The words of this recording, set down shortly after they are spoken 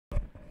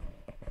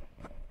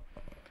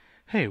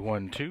Hey,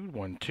 1 2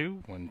 1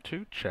 2 1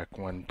 2 check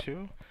 1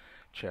 2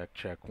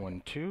 check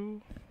 1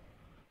 2.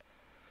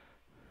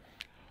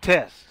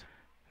 Test.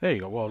 There you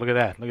go. Whoa, look at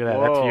that. Look at that.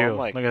 That's Whoa, you. I'm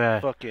like Look at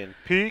that. fucking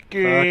Fucking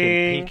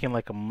peeking. peeking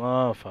like a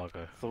motherfucker.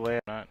 That's the way.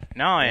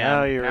 Now I am.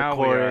 Now you're now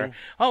we recording. are.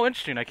 Oh,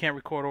 interesting. I can't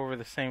record over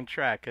the same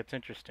track. That's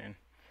interesting.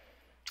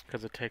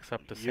 Because it takes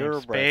up the same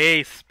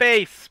space.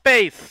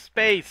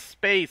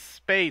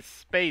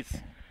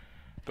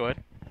 Go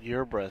ahead.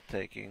 You're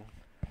breathtaking.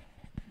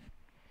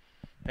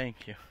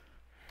 Thank you.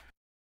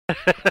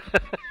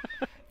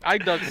 I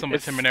dug some of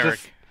It's Tim and Eric.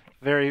 just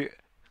very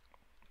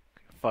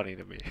funny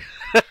to me.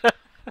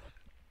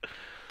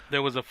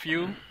 There was a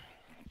few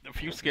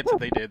skits that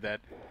they did that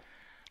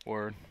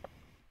were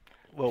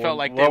felt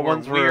like they were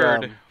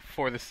weird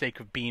for the sake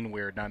of being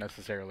weird, not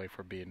necessarily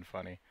for being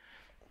funny.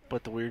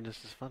 But the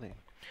weirdness is funny.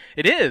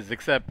 It is,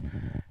 except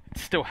it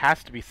still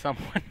has to be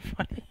somewhat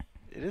funny.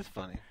 It is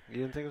funny. You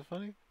didn't think it was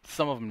funny?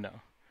 Some of them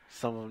no.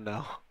 Some of them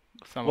no.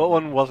 Some What of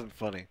one them. wasn't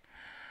funny?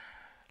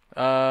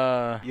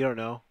 You don't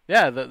know?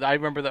 Yeah, I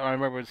remember that. I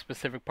remember a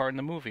specific part in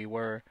the movie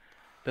where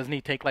doesn't he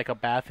take like a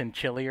bath in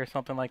chili or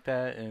something like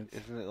that? And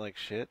Isn't it like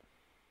shit?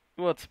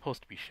 well, it's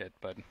supposed to be shit,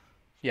 but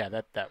yeah,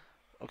 that.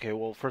 Okay,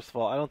 well, first of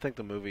all, I don't think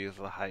the movie is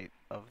the height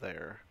of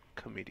their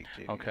comedic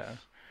genius. Okay.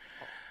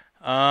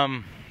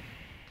 I'm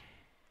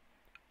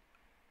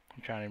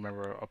trying to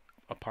remember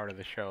a part of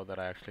the show that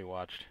I actually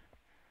watched.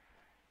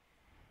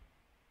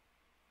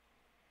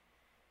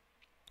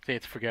 See,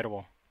 it's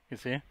forgettable. You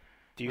see?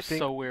 Do you It's think?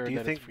 so weird Do you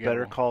that think it's Better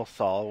forgettable. Call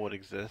Saul would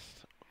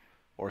exist,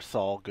 or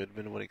Saul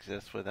Goodman would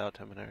exist without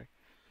Tim and Eric?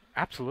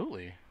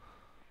 Absolutely.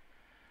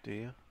 Do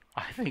you?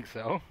 I think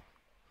so.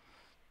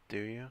 Do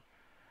you?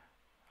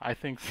 I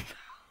think so.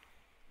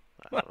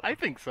 I don't know. I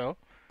think so. I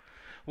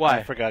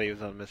Why? forgot he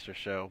was on Mr.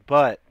 Show,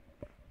 but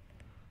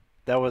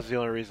that was the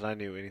only reason I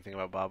knew anything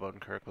about Bob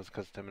Odenkirk was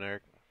because Tim and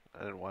Eric. I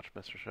didn't watch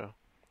Mr. Show.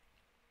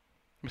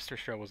 Mr.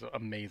 Show was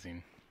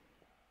amazing.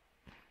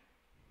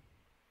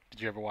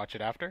 Did you ever watch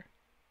it after?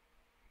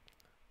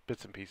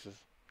 Bits and pieces.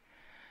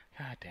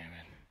 God damn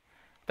it.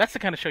 That's the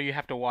kind of show you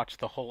have to watch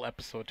the whole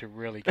episode to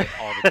really get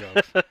all the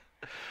jokes.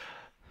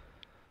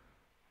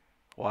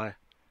 Why?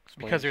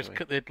 Explain Because it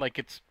to me.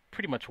 it's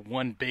pretty much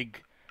one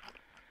big.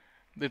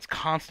 It's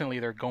constantly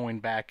they're going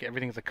back.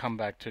 Everything's a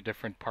comeback to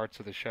different parts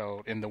of the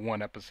show in the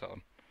one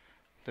episode.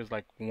 There's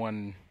like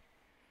one.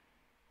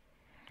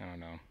 I don't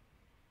know.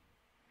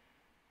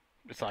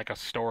 It's like a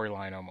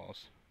storyline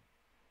almost.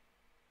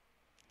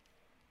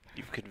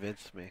 You've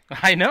convinced me.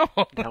 I know.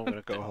 Now I'm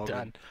gonna go home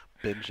Done. and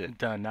binge it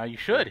Done. Now you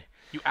should.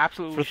 You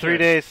absolutely for should. 3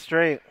 days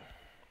straight.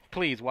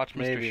 Please watch Mr.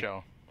 Maybe.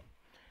 Show.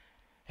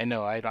 And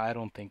no, I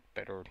don't think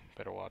Better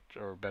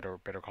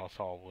Call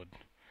Saul would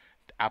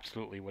have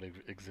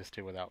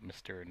existed without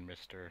Mr. and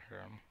Mr.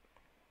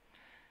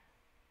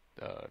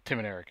 Tim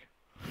and Eric.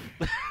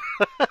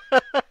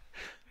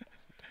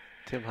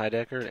 Tim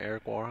Heidecker and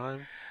Eric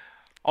Warheim.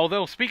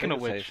 Although I speaking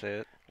think of that's how you which, say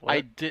it. What?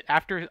 I did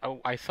after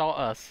I saw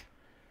Us,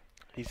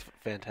 He's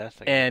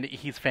fantastic. and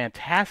he's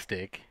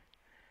fantastic.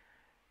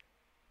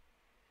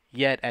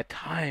 Yet at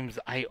times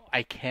I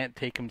can't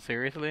take him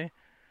seriously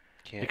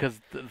Can't. because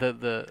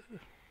the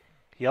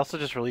He also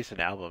just released an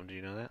album. Do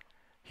you know that?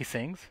 he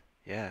sings.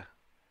 Yeah.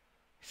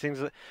 He sings.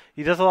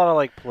 He does a lot of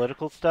like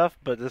political stuff,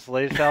 but this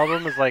latest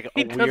album is like a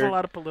He weird, does a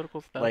lot of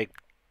political stuff. like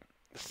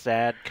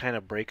sad kind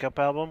of breakup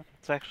album.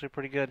 It's actually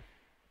pretty good.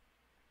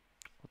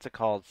 What's it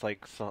called? It's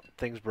like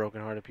things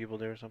broken-hearted people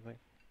do or something.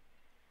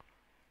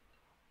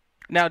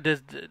 Now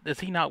does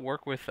he not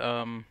work with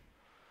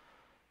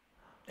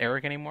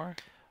Eric anymore?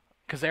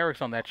 Because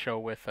Eric's on that show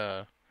with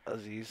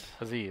Aziz.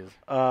 Aziz.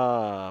 You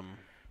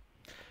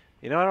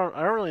know,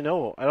 I don't really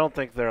know. I don't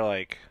think they're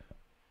like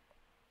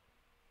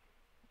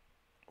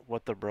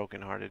what the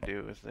broken-hearted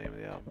do is the name of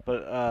the album.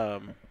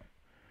 But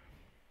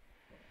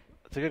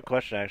it's a good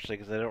question actually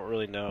because I don't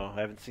really know.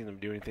 I haven't seen them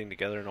do anything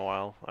together in a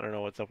while. I don't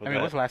know what's up with I mean,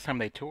 when that. was the last time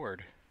they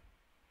toured?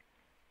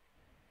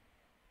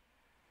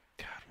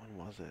 God, when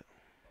was it?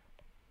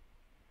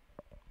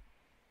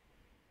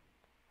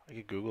 I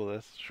could Google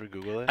this. Should we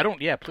Google it? I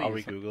don't. Yeah, please. I'll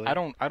re-Google it.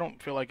 I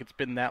don't feel like it's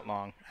been that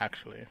long,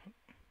 actually.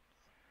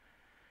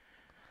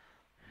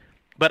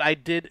 But I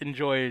did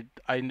enjoy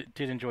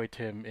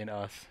Tim in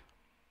Us,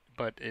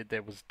 but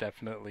it was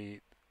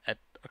definitely at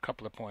a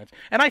couple of points,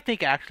 and I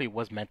think actually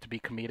was meant to be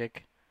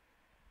comedic,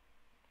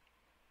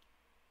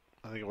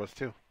 I think it was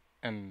too.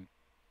 and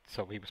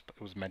so it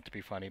was meant to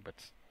be funny, but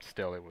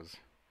still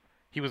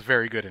he was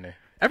very good in it.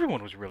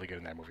 Everyone was really good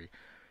in that movie.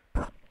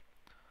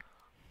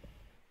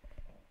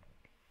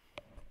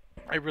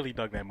 I really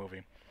dug that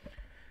movie.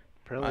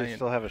 Apparently, they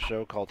still have a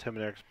show called Tim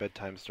and Eric's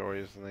Bedtime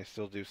Stories, and they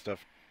still do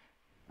stuff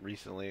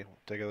recently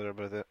together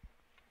with it.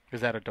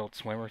 Is that Adult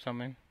Swim or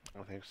something?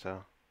 I think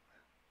so.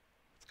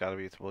 It's got to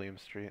be. It's William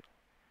Street.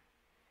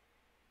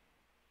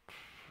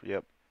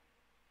 Yep.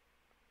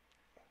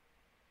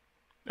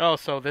 Oh,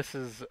 so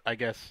I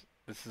guess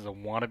this is a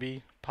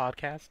wannabe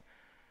podcast?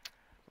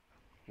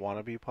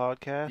 Wannabe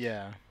podcast.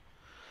 Yeah.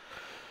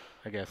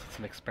 I guess it's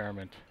an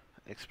experiment.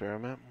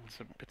 Experiment.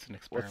 It's an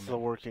experiment. What's the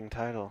working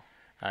title?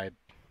 I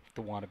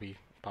The Wannabe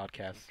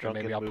podcast. Or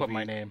Drunken maybe I'll put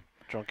my movie, name.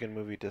 drunken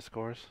movie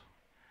discourse.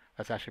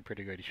 That's actually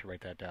pretty good. You should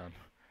write that down.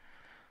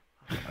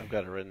 I've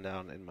got it written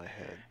down in my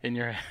head. In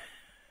your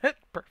head.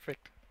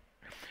 Perfect.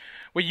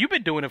 Well, you've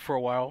been doing it for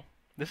a while.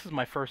 This is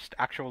my first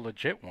actual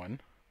legit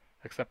one,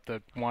 except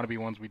the wannabe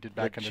ones we did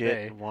back in the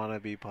day. Legit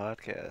wannabe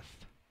podcast.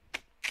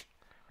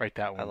 Write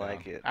that one I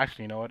like down. it.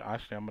 Actually, you know what?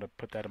 Actually, I'm gonna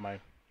put that in my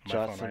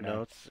Jot phone some right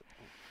notes.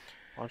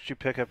 Why don't you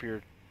pick up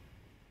your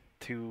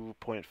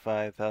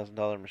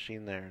 $2,500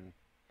 machine there and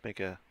make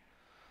a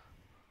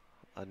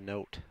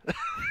note?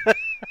 now.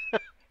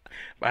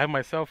 I have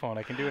my cell phone.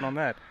 I can do it on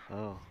that.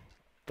 Oh,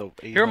 the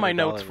Here are my $800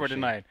 notes for machine.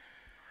 tonight.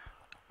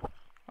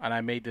 And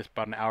I made this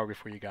about an hour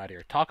before you got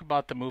here. Talk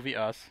about the movie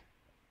Us,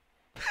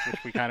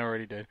 which we kind of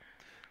already did.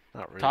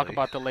 Not really. Talk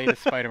about the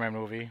latest Spider-Man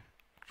movie,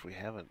 which we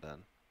haven't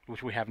done.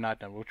 which we have not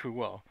done, which we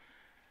will.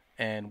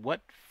 And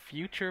what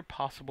future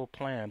possible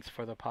plans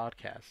for the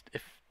podcast,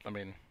 if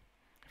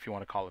you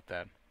want to call it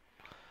that.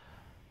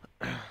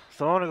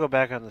 So I want to go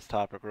back on this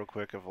topic real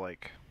quick of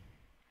like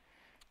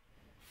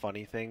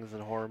funny things in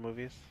horror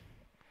movies.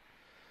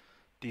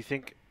 Do you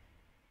think?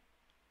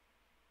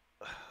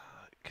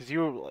 Because you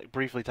were like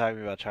briefly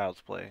talking about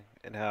Child's Play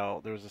and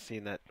how there was a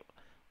scene that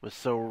was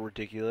so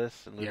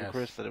ridiculous and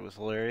ludicrous that it was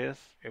hilarious.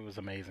 It was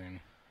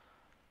amazing.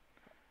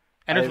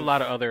 And there's a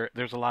lot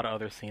of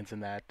other scenes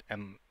in that.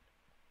 And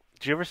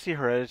did you ever see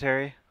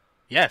Hereditary?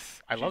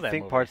 yes, I love that movie. Do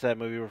you think parts of that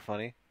movie were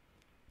funny?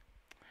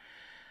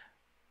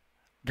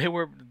 There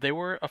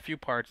were a few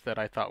parts that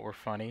I thought were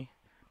funny,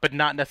 but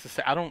not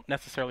necessarily. I don't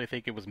necessarily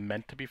think it was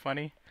meant to be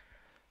funny.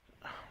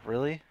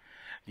 Really?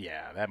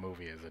 Yeah, that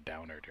movie is a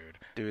downer, dude.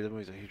 Dude, that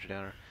movie's a huge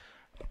downer.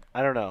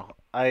 I don't know.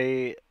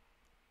 I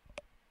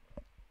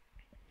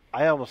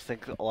almost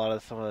think a lot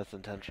of some of that's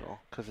intentional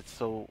because it's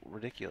so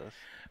ridiculous.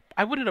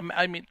 I wouldn't.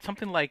 I mean,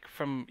 something like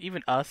from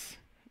even Us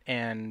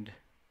and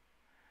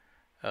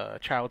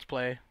Child's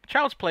Play.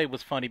 Child's Play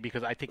was funny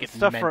because I think it's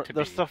meant to be.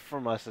 The stuff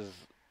from Us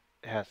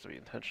has to be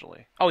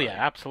intentionally. Oh yeah,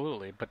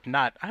 absolutely, but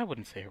not. I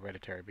wouldn't say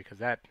Hereditary because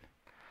that.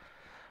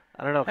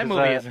 I don't know. That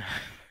movie is.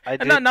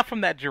 Not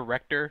from that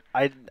director.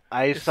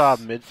 I saw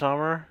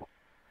Midsommar.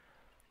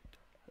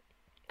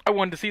 I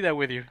wanted to see that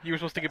with you. You were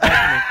supposed to get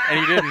back to me,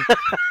 and you didn't.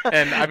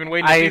 And I've been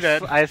waiting to see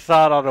that. I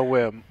saw it on a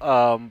whim,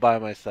 by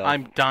myself.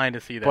 I'm dying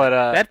to see that. But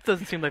that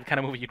doesn't seem like the kind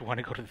of movie you'd want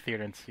to go to the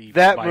theater and see.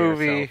 That by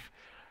movie, yourself.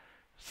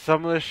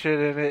 some of the shit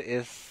in it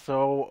is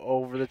so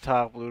over the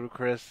top,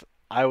 ludicrous.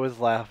 I was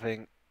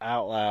laughing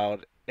out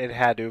loud. It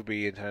had to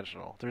be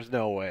intentional. There's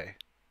no way.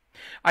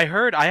 I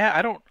heard. I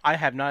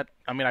have not.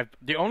 I mean,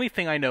 the only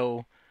thing I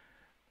know.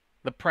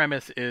 The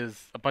premise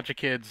is a bunch of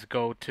kids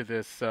go to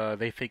this.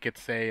 They think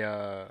it's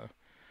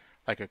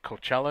like a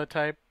Coachella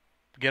type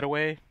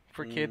getaway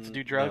for kids to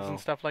do drugs and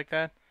stuff like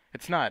that.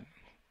 It's not.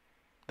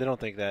 They don't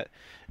think that.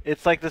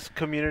 It's like this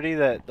community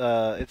that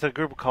it's a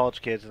group of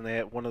college kids,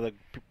 and one of the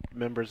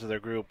members of their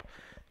group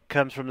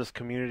comes from this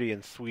community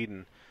in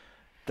Sweden.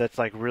 That's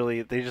like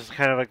really, they just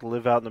kind of like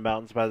live out in the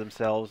mountains by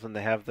themselves, and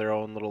they have their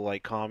own little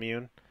like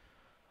commune.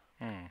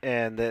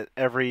 And that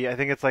I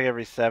think it's like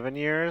every 7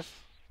 years,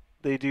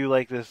 they do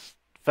like this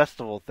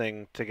festival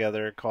thing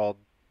together called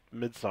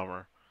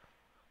Midsummer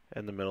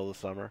in the middle of the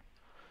summer.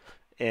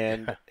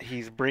 And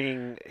he's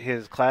bringing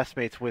his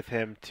classmates with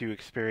him to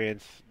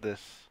experience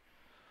this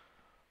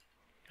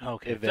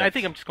okay. event. I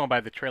think I'm just going by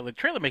the trailer. The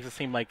trailer makes it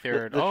seem like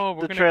they're, we're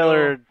going to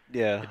trailer, go.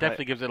 Yeah. It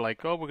definitely gives it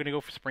like, we're going to go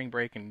for spring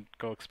break and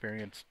go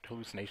experience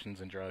hallucinations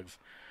and drugs.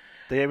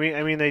 I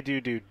mean, they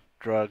do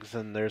drugs,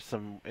 and there's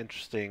some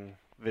interesting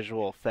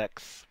visual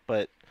effects,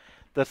 but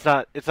it's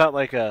not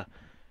like a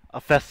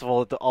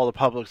festival that all the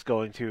public's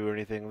going to or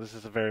anything. This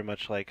is very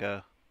much like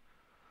a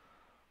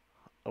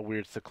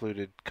weird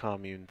secluded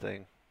commune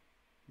thing.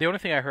 The only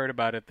thing I heard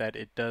about it that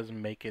it does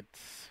make it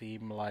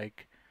seem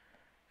like,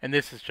 and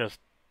this is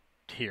just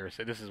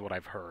hearsay, this is what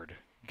I've heard,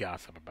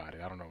 gossip about it,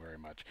 I don't know very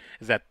much,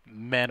 is that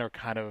men are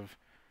kind of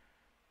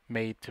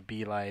made to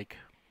be like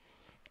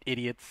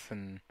idiots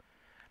and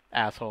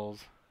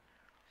assholes.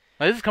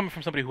 Now this is coming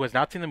from somebody who has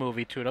not seen the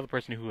movie to another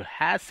person who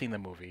has seen the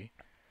movie.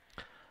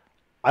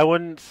 I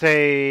wouldn't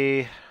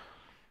say...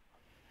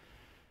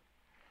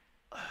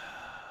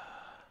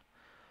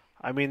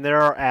 I mean,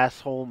 there are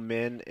asshole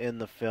men in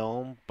the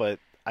film, but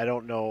I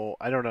don't know.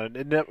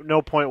 At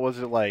no point was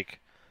it like,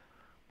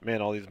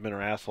 man, all these men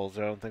are assholes.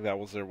 I don't think that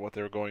was what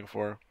they were going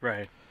for.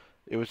 Right.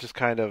 It was just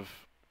kind of...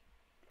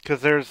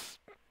 Because there's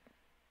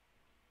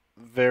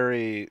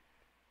very...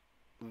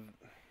 I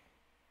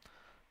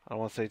don't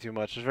want to say too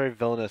much. There's very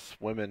villainous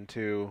women,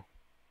 too.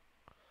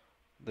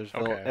 There's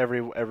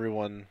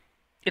everyone...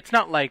 It's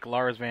not like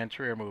Lars Van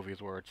Trier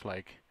movies where it's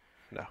like...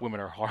 No. Women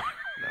are horrible.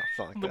 No, it's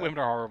not like the that. women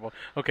are horrible.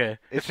 Okay.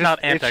 It's not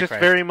just, Antichrist. It's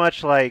just very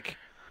much like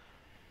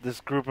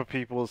this group of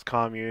people's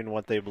commune,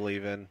 what they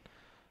believe in.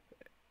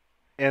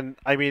 And,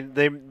 I mean,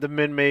 the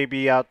men may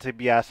be out to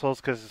be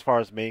assholes because as far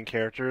as main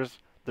characters,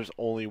 there's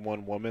only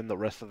one woman. The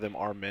rest of them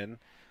are men.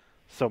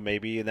 So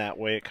maybe in that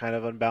way it kind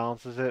of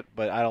unbalances it.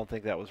 But I don't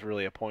think that was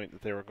really a point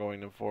that they were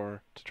going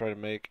for to try to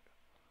make.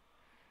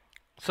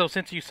 So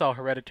since you saw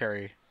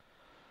Hereditary,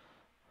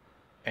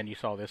 and you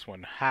saw this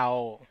one,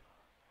 how?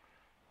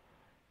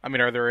 I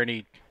mean, are there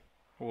any,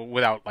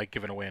 without like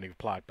giving away any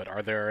plot, but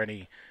are there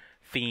any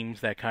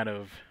themes that kind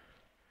of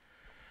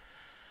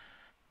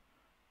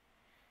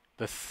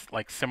this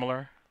like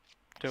similar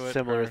to it?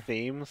 Similar Or,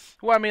 themes.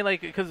 well, I mean,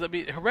 like because I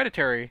mean,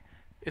 Hereditary,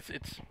 it's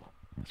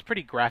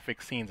pretty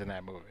graphic scenes in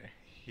that movie.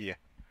 Yeah,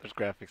 there's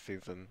graphic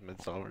scenes in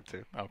Midsummer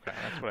too. Okay,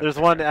 that's what There's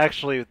I one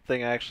figured.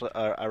 thing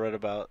I read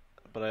about,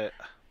 but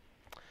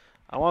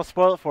I won't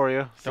spoil it for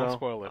you. So Don't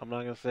spoil it. I'm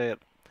not gonna say it.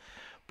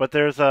 But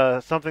there's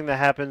something that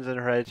happens in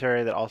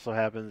Hereditary that also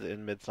happens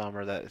in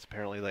Midsummer that is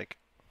apparently like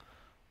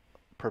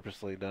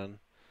purposely done.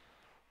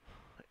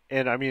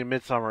 And I mean,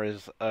 Midsummer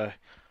is a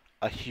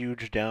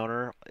huge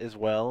downer as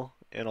well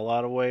in a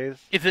lot of ways.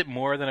 Is it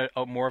more than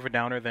more of a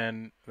downer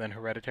than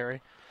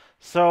Hereditary?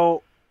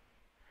 So,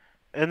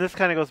 and this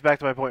kind of goes back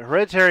to my point.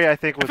 Hereditary, I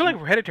think, I was feel like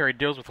Hereditary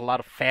deals with a lot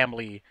of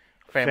family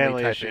type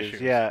issues.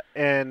 Yeah,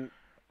 and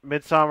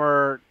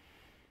Midsummer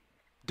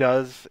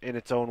does in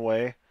its own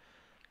way.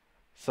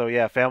 So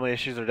yeah, family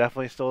issues are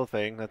definitely still a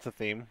thing. That's a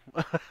theme.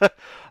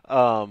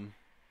 um,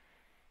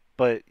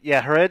 but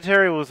yeah,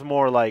 Hereditary was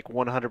more like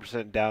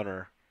 100%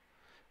 downer.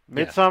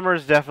 Midsummer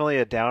is definitely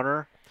a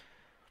downer.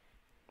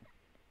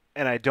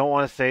 And I don't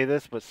want to say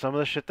this, but some of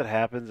the shit that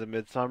happens in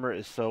Midsummer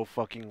is so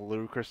fucking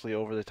ludicrously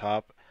over the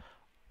top.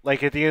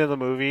 Like at the end of the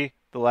movie,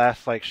 the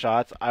last like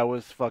shots, I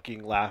was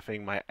fucking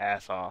laughing my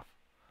ass off.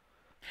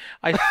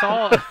 I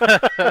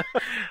saw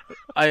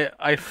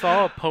I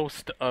saw a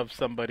post of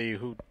somebody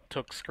who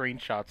took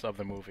screenshots of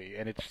the movie,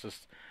 and it's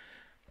just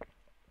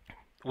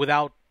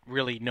without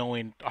really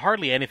knowing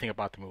hardly anything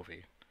about the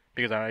movie,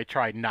 because I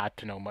try not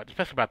to know much,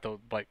 especially about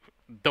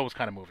those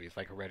kind of movies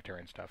like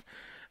Hereditary and stuff.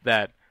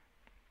 That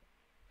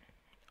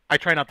I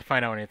try not to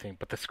find out anything,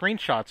 but the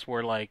screenshots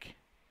were like,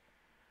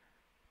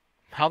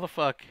 how the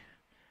fuck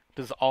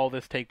does all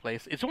this take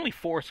place? It's only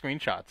 4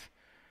 screenshots,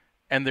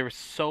 and they're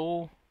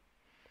so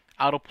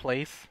out of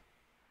place.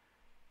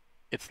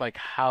 It's like,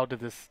 how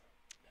is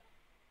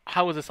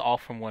this all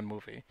from one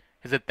movie?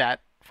 Is it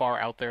that far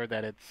out there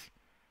that it's?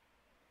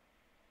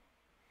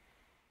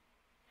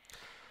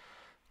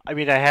 I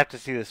mean, I have to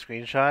see the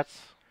screenshots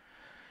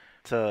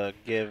to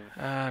give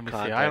Let me see.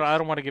 context. I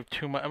don't want to give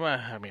too much.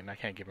 I mean, I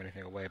can't give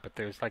anything away, but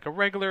there's like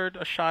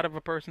a shot of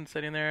a person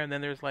sitting there, and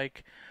then there's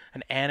like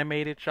an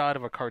animated shot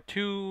of a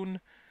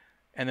cartoon,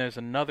 and there's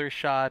another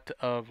shot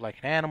of like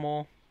an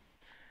animal,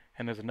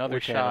 and there's another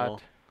Which shot.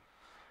 animal?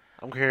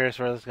 I'm curious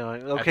where this is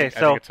going. I Okay,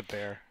 think it's a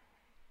bear.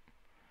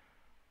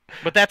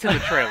 But that's in the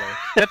trailer.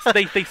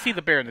 They see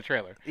the bear in the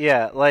trailer.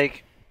 yeah,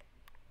 like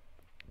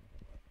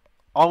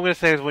all I'm gonna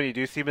say is when you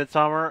do see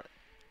Midsummer,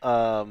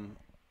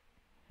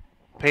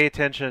 pay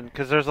attention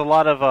because there's a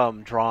lot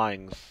of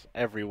drawings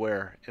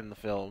everywhere in the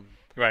film,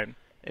 Right.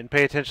 and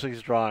pay attention to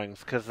these drawings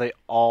because they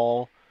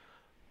all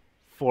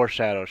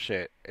foreshadow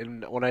shit.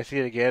 And when I see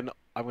it again,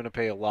 I'm gonna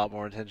pay a lot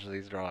more attention to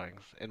these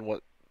drawings and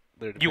what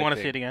they're depicting. You want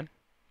to see it again?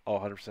 Oh,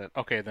 100%.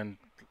 Okay, then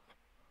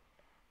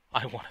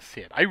I want to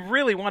see it. I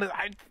really want to.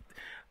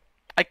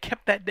 I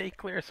kept that day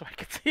clear so I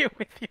could see it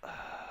with you.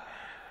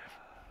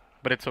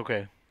 But it's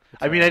okay.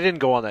 It's I mean, all I right. didn't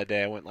go on that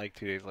day. I went like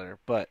 2 days later,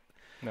 but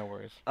No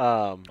worries.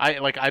 um, I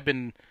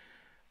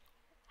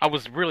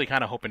was really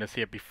kind of hoping to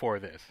see it before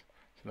this,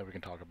 so that we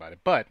can talk about it.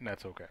 But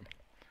that's okay.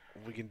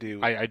 we can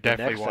do. I the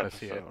definitely next want to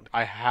see it. episode.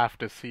 I have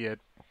to see it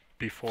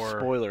before.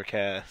 Spoiler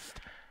cast.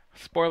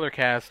 Spoiler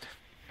cast.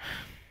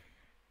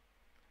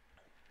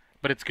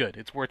 But it's good.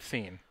 It's worth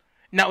seeing.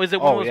 Now, is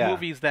it one of those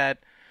movies that?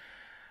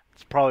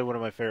 It's probably one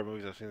of my favorite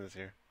movies I've seen this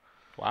year.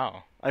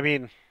 Wow. I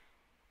mean,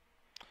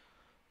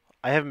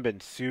 I haven't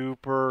been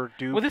super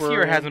duper. Well, this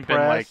year hasn't been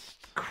like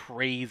impressed.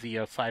 crazy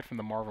aside from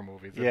the Marvel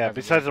movies. It Yeah, hasn't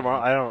besides the really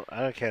Marvel, been-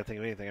 I can't think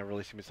of anything I've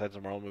really seen besides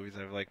the Marvel movies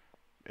I've like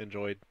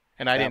enjoyed.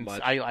 And I that didn't.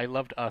 much. I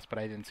loved Us, but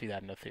I didn't see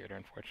that in the theater,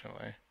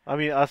 unfortunately. I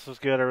mean, Us was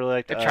good. I really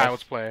liked The Us.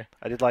 Child's Play.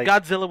 I did like.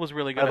 Godzilla was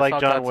really good. I liked saw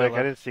John Godzilla. Wick.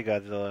 I didn't see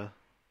Godzilla.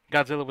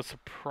 Godzilla was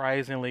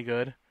surprisingly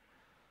good.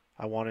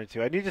 I wanted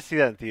to. I need to see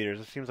that in theaters.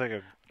 It seems like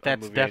a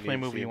That's movie definitely I a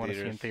need movie you want to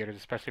see in theaters. theaters,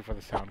 especially for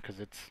the sound, because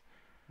it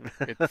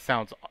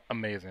sounds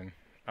amazing.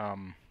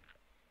 But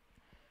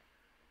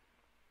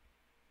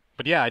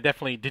yeah, I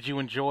definitely. Did you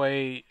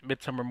enjoy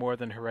Midsummer more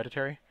than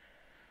Hereditary?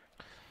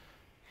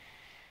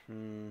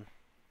 Hmm.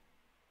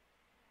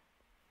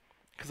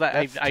 Because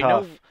That's I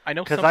tough.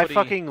 know Because somebody. I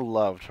fucking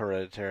loved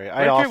Hereditary.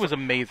 Hereditary was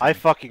amazing. I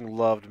fucking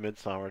loved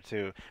Midsummer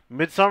too.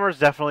 Midsummer's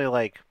definitely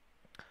like,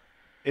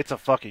 it's a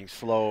fucking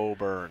slow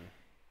burn.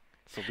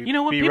 So You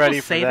know what? be People ready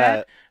say for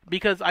that.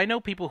 because I know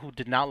people who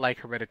did not like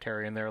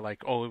Hereditary, and they're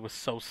like, "Oh, it was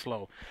so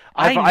slow."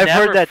 I've never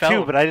heard that too,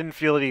 felt- but I didn't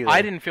feel it either.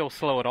 I didn't feel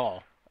slow at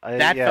all.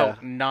 That yeah,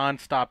 felt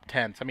non-stop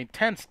tense. I mean,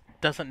 tense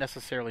doesn't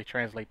necessarily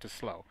translate to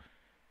slow.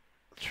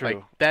 true.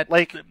 Like that.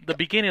 Like- the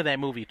beginning of that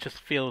movie just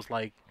feels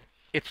like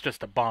it's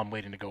just a bomb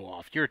waiting to go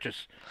off. You're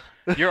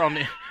on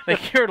the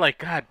like you're like,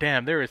 God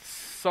damn, there is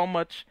so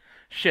much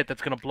shit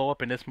that's gonna blow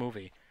up in this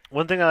movie.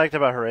 One thing I liked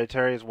about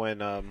Hereditary is when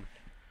the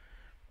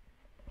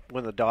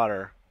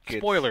daughter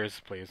gets,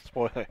 Spoilers, please.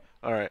 Spoiler.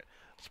 All right.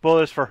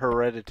 Spoilers for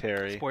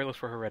Hereditary. Spoilers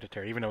for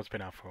Hereditary, even though it's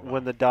been out for a while.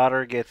 When the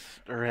daughter gets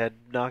her head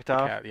knocked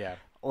off, yeah.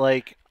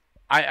 like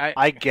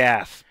I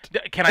gasped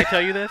can I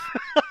tell you this?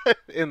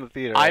 in the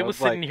theater. I was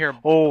sitting here.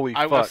 Holy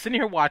fuck! I was sitting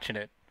here watching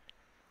it.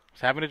 I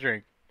was having a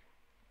drink,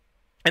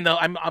 and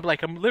I'm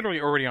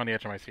literally already on the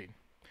edge of my seat.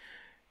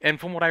 And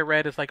from what I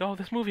read, it's like, oh,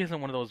 this movie isn't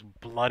one of those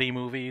bloody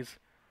movies.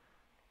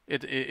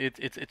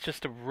 It's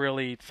just a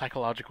really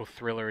psychological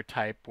thriller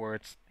type where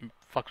it's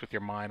fucks with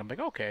your mind. I'm like,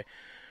 okay,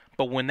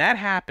 but when that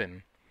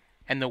happened,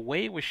 and the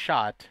way it was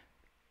shot,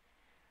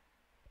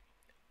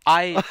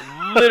 I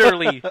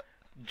literally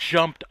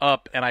jumped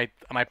up and I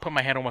put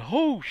my hand on my,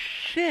 oh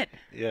shit!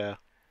 Yeah.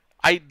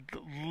 I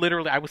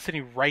was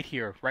sitting right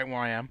here, right where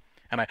I am,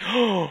 and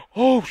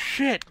oh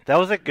shit! That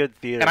was a good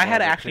theater. And I had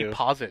to moment, actually too.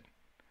 pause it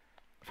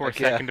for a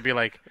second to be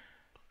like,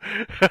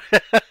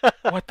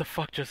 what the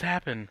fuck just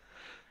happened?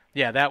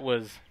 Yeah, that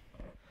was.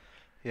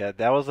 Yeah,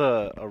 that was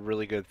a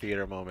really good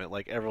theater moment.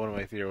 Like everyone in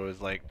my theater was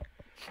like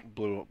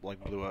blew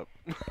up.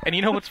 And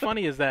you know what's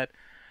funny is that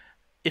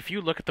if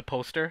you look at the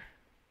poster,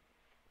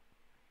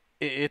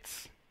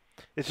 it's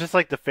just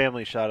like the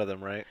family shot of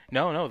them, right?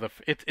 no,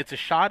 it's a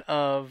shot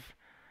of,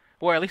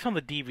 well, at least on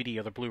the DVD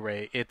or the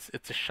Blu-ray, it's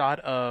a shot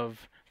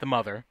of the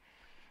mother,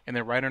 and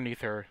then right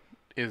underneath her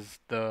is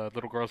the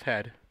little girl's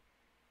head.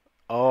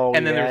 Oh,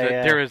 and then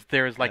yeah,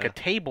 there's like a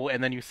table,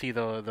 and then you see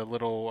the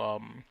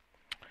little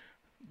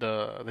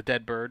the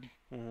dead bird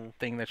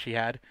thing that she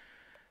had.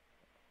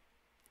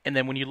 And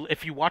then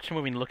if you watch the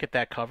movie and look at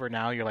that cover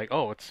now, you're like,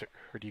 oh, it's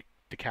her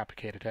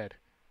decapitated head.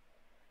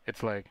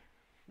 It's like,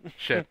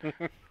 shit.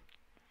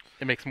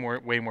 It makes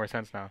way more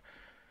sense now.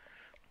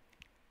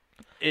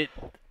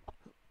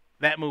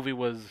 That movie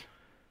was,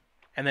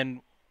 and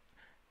then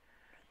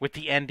with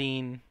the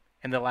ending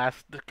and the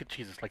last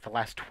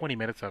 20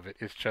 minutes of it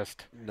is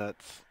just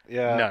nuts.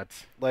 Yeah,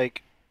 nuts.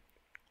 Like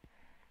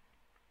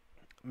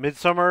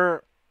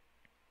Midsummer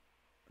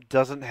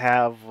doesn't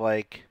have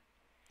like,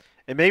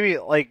 and maybe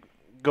like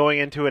going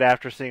into it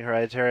after seeing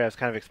Hereditary, I was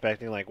kind of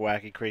expecting like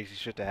wacky, crazy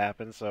shit to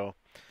happen. So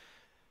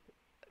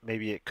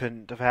maybe it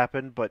couldn't have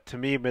happened. But to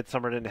me,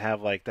 Midsummer didn't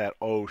have like that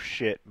oh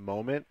shit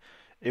moment.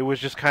 It was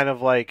just kind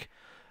of like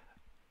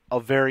a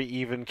very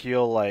even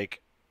keel,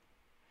 like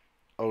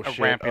oh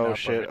shit, oh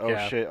shit,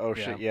 oh shit, oh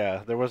shit.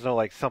 Yeah, there was no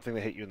like something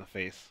that hit you in the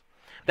face.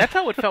 That's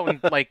how it felt.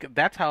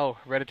 That's how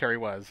Hereditary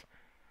was.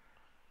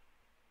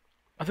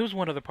 Oh, there was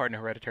one other part in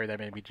Hereditary that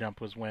made me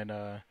jump was when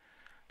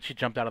she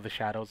jumped out of the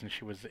shadows and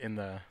she was in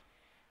the.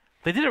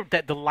 They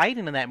did the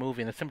lighting in that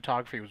movie and the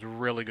cinematography was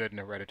really good in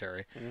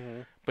Hereditary.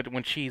 Mm-hmm. But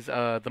when she's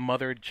the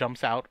mother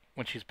jumps out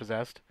when she's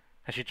possessed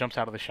and she jumps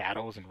out of the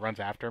shadows and runs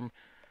after him,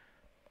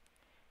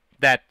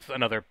 that's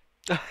another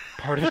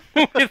part of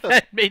the movie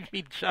that made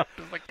me jump.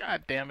 I was like,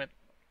 God damn it.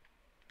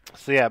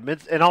 So yeah,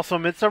 and also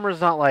Midsummer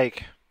is not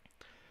like.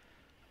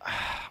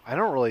 I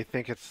don't really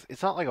think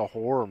it's not like a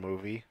horror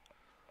movie.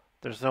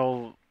 There's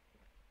no.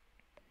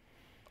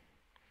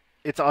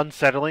 It's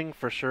unsettling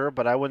for sure,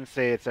 but I wouldn't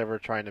say it's ever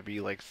trying to be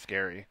like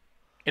scary.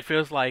 It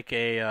feels like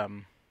a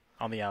on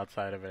the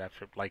outside of it,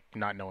 after like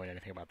not knowing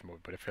anything about the movie,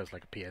 but it feels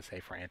like a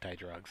PSA for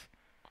anti-drugs.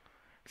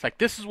 It's like,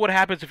 this is what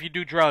happens if you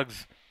do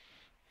drugs.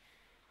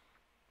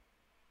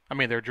 I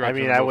mean, there are drugs. I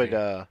mean, in the movie.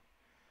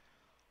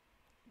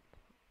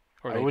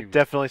 I would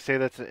definitely say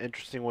that's an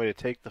interesting way to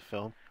take the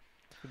film.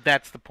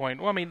 That's the point.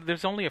 Well, I mean,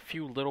 there's only a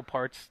few little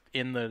parts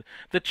in the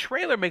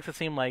trailer makes it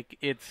seem like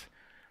it's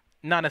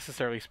not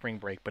necessarily spring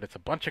break, but it's a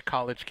bunch of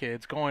college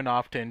kids going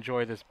off to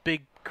enjoy this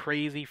big,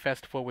 crazy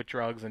festival with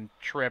drugs and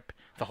trip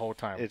the whole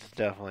time. It's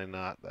definitely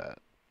not that.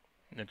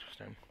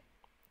 Interesting.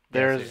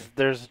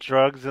 There's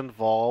drugs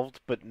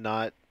involved, but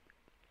not.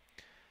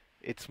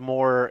 It's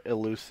more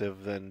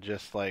elusive than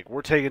just like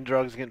we're taking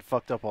drugs and getting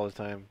fucked up all the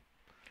time.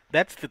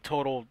 That's the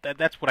total.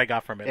 That's what I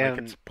got from it. And,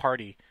 like it's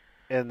party.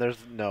 And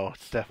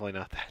it's definitely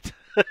not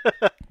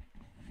that.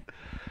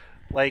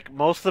 Like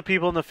most of the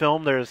people in the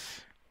film,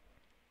 there's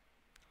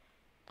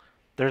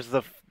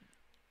the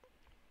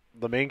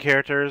main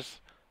characters.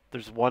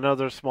 There's one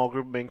other small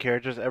group of main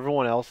characters.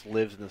 Everyone else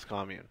lives in this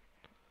commune.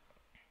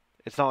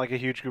 It's not like a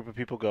huge group of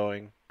people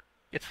going.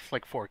 It's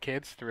like 4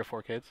 kids, 3 or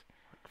 4 kids.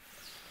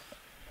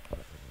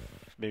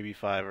 Maybe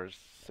 5 or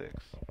 6.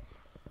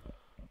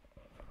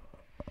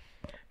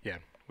 Yeah,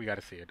 we got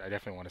to see it. I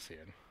definitely want to see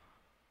it.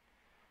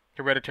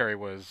 Hereditary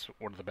was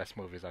one of the best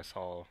movies I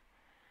saw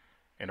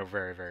in a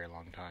very, very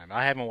long time.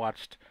 I haven't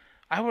watched.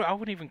 I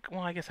wouldn't even.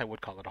 Well, I guess I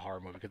would call it a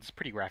horror movie because it's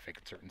pretty graphic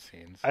in certain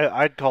scenes.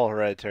 I'd call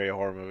Hereditary a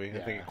horror movie.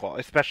 Yeah. I think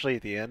especially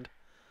at the end.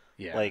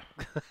 Yeah. Like.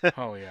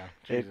 Oh yeah,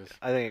 Jesus.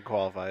 I think it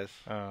qualifies.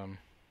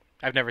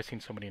 I've never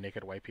seen so many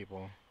naked white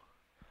people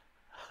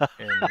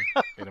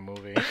in a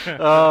movie.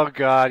 Oh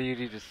God, you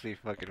need to see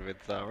fucking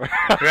Midsummer.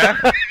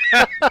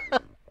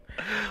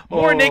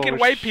 More naked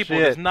white people.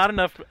 Shit. There's not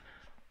enough.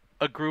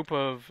 A group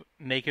of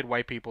naked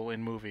white people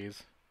in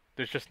movies.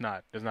 There's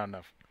not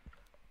enough.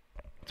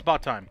 It's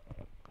about time.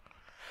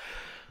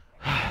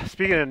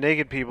 Speaking of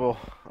naked people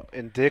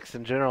and dicks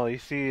in general,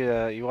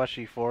 you watch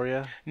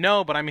Euphoria?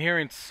 No, but I'm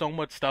hearing so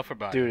much stuff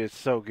about it. Dude, it's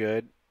so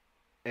good.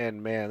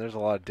 and man, there's a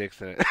lot of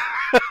dicks in it.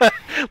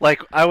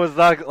 Like I was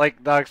not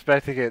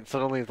expecting it. And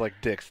suddenly it's like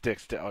dicks.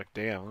 Oh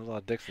damn, there's a lot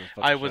of dicks in this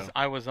fucking show.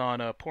 I was on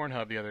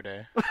Pornhub the other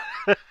day,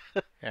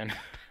 and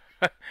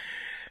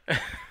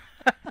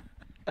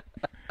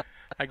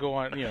I go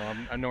on.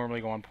 I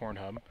normally go on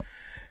Pornhub,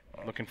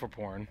 looking for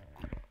porn,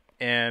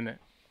 and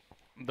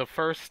the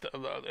first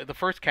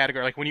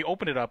category, like when you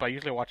open it up, I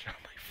usually watch it on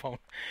my phone,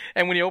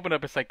 and when you open it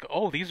up, it's like,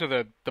 oh, these are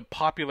the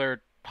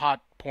popular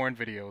hot porn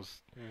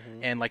videos,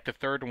 and like the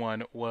third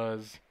one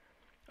was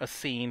a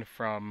scene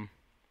from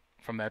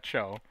that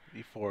show,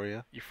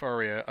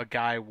 Euphoria, a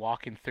guy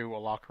walking through a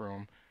locker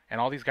room,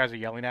 and all these guys are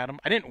yelling at him.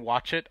 I didn't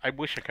watch it. I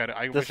wish I could.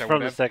 I This wish is I from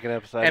would the have. second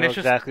episode. I And know it's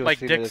just exactly what like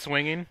scene dick it is.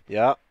 swinging.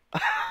 Yeah.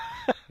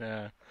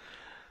 Yeah.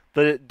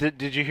 But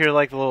did you hear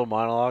like the little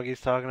monologue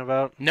he's talking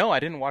about? No, I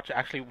didn't watch it.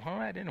 Actually,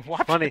 I didn't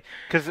watch Funny, it.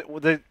 because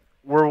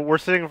we're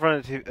sitting in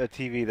front of a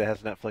TV that has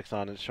Netflix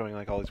on and it's showing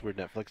like all these weird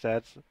Netflix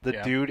ads. The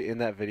Yeah. dude in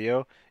that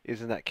video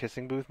is in that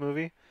kissing booth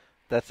movie.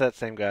 That's that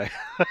same guy,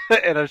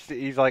 and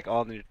he's like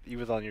he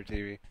was on your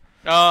TV.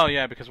 Oh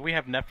yeah, because we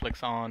have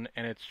Netflix on,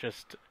 and it's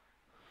just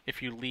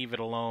if you leave it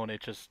alone,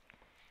 it just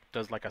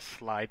does like a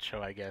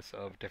slideshow, I guess,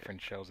 of different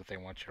shows that they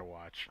want you to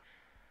watch.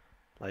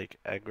 Like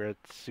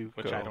Agretsuko.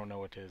 Which I don't know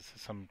what it is.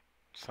 Some.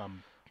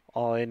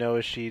 All I know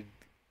is she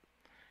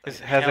Is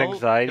has hell,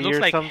 anxiety it looks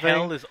or like something.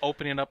 hell is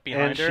opening up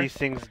behind And her. she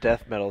sings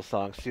death metal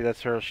songs. See,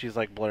 that's her. She's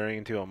like blurring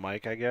into a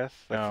mic, I guess.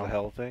 That's Oh. the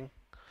hell thing.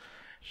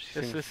 She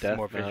This sings is death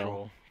more metal.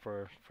 visual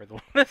for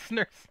the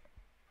listeners.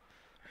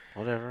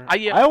 Whatever.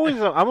 Yeah.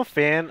 I'm a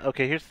fan.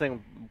 Okay, here's the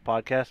thing.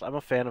 Podcast. I'm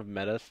a fan of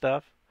meta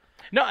stuff.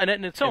 No, and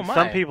so and am I.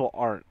 some people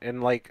aren't.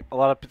 And like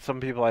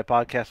some people I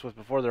podcast with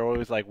before, they're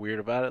always like weird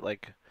about it.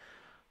 Like,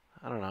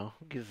 I don't know.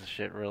 Who gives a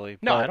shit really?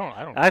 No, But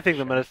I don't. I think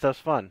the shit. meta stuff's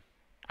fun.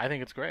 I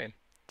think it's great.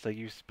 It's like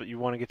but you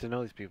want to get to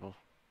know these people.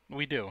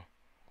 We do.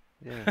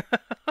 Yeah.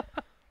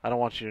 I don't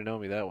want you to know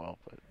me that well,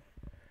 but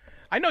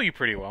I know you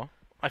pretty well.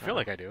 I feel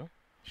like I do.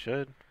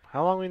 should.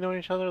 How long we known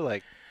each other?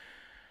 Like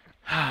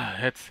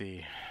Let's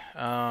see.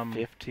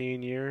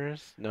 15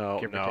 years? No,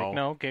 Give or no. take.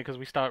 No, okay, because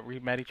we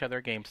met each other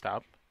at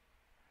GameStop,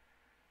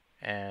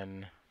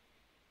 and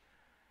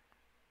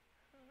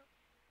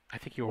I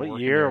think you were. What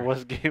working year there.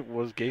 was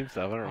GameStop?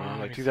 I don't remember. Let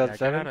Like me see,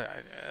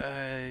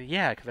 2007?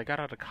 yeah, because I got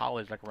out of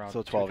college like around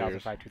So 12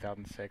 years. 2005,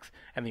 2006,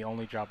 and the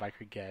only job I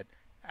could get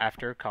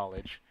after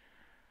college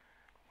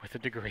with a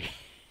degree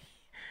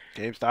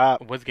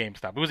GameStop. was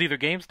GameStop. It was either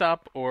GameStop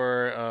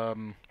or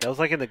That was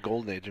like in the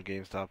golden age of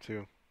GameStop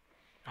too.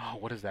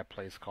 what is that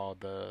place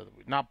called?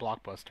 Not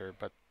Blockbuster,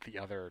 but the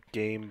other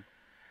Game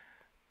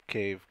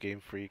Cave, Game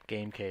Freak.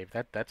 Game Cave.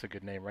 That's a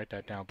good name. Write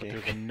that down. But Game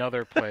there's Cave.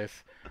 another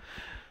place.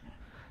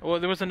 Well,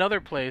 there was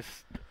another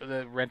place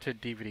that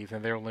rented DVDs,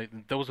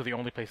 and those are the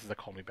only places that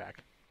called me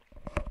back.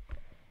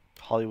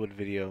 Hollywood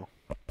Video.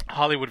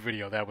 Hollywood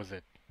Video, that was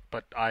it.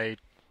 But I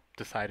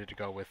decided to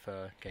go with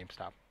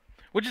GameStop,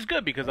 which is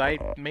good because I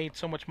made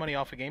so much money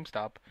off of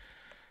GameStop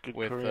Good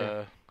with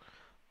career.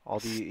 All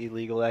the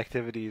illegal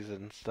activities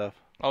and stuff.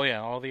 oh yeah,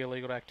 all the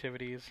illegal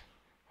activities,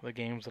 the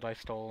games that I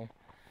stole.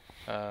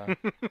 The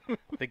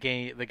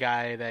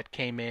guy that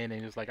came in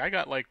and was like, I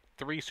got like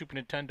 3 Super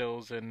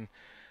Nintendos and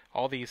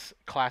all these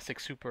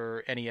classic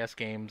Super NES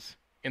games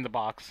in the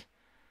box.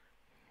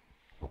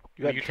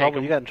 You got You in trouble. take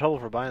 'em. You got in trouble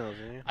for buying those,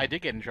 didn't you? I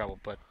did get in trouble,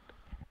 but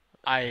Who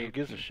I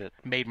gives a shit?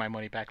 made my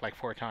money back like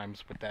 4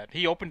 times with that.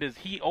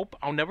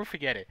 I'll never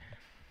forget it.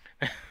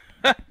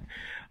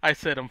 I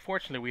said,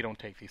 unfortunately, we don't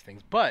take these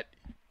things, but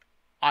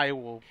I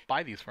will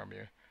buy these from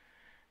you.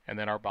 And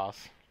then our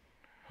boss,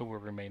 who will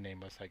remain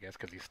nameless, I guess,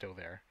 because he's still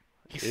there.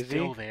 He's Is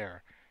still he?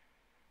 there.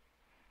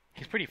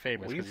 He's pretty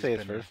famous. We can 'cause say he's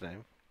his been first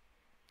name.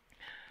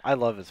 I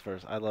love his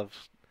first.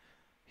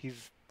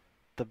 He's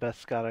the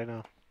best Scott I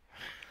know.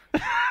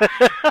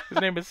 there. His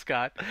name is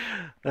Scott,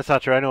 That's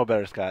not true. I know a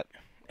better Scott.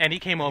 and he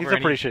came over. He's a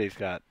and pretty shitty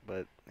Scott,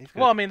 but he's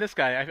good. Well, I mean, this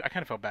guy, I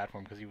kind of felt bad for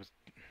him because he was.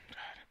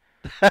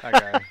 That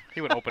guy,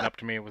 he would open up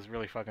to me. It was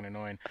really fucking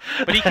annoying.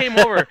 But he came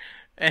over,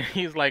 and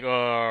he's like,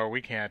 "Oh,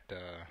 we can't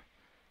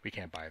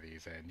buy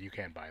these, and you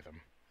can't buy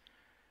them.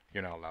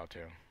 You're not allowed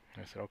to."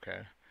 I said,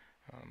 "Okay,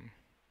 I'm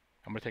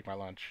gonna take my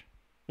lunch."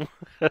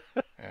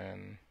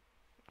 and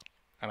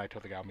I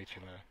told the guy, I'll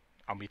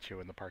meet you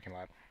in the parking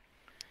lot.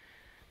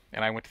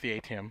 And I went to the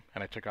ATM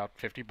and I took out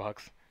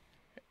 $50,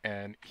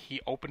 and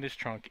he opened his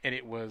trunk, and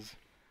it was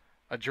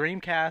a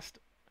Dreamcast,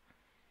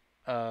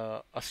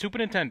 a Super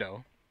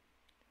Nintendo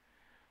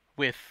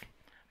with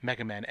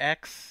Mega Man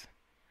X,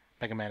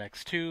 Mega Man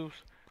X2,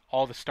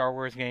 all the Star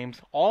Wars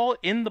games, all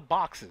in the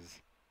boxes.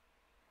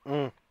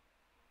 Mm.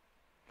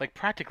 Like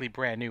practically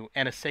brand new,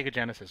 and a Sega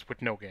Genesis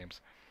with no games.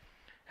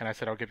 And I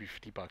said, I'll give you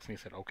 $50, and he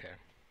said, okay.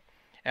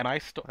 And I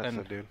stole. That's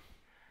the dude.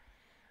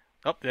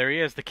 Oh, there he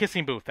is, the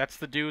kissing booth. That's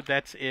the dude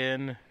that's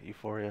in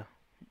Euphoria.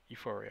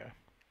 Euphoria.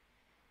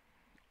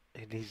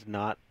 And he's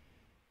not.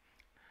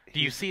 Do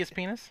you see his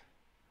penis?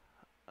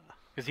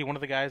 Is he one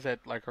of the guys that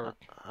like are?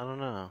 I don't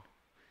know.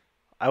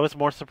 I was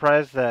more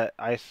surprised that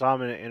I saw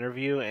him in an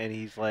interview and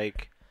he's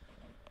like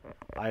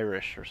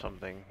Irish or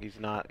something. He's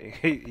not.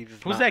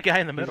 Who's that guy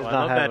in the middle? I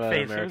love that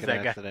face. Who's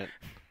that guy? With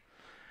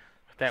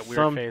that weird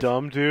Some face.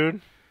 dumb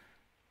dude.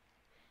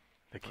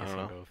 The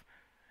kissing booth.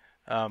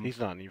 He's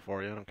not in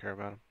Euphoria. I don't care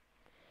about him.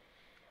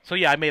 So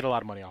yeah, I made a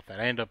lot of money off that.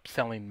 I ended up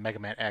selling Mega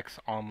Man X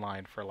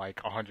online for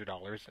like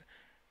 $100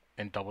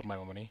 and doubled my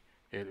money.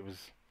 It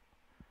was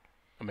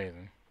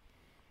amazing.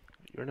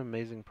 You're an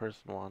amazing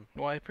person, Juan.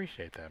 Well, I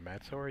appreciate that,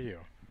 Matt. So are you.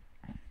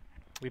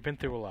 We've been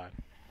through a lot.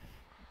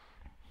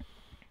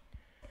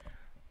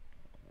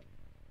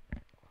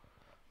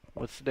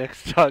 What's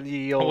next on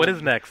the old What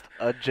is next?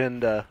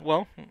 agenda?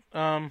 Well,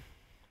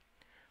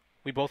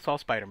 we both saw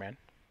Spider-Man.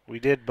 We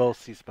did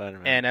both see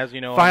Spider-Man. And as you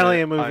know...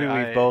 Finally a movie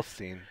we've both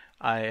seen.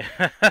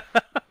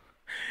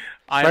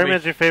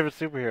 Spider-Man's your favorite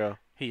superhero.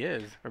 He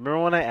is.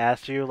 Remember when I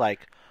asked you, like...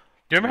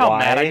 Do you remember how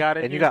mad I got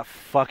at you? And you got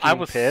fucking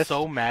pissed? I was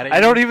so mad at you.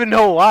 I don't even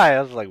know why.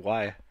 I was like,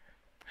 why?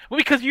 Well,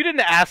 because you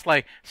didn't ask,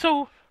 like,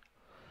 so...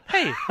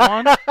 Hey,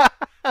 Juan,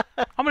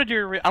 I'm gonna do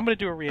a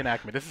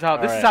reenactment. This is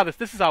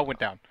how it went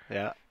down.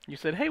 Yeah. You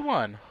said, "Hey,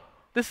 Juan,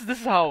 this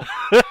is how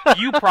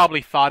you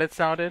probably thought it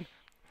sounded."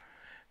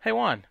 Hey,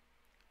 Juan,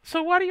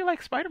 so why do you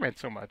like Spider-Man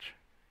so much?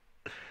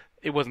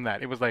 It wasn't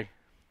that. It was like,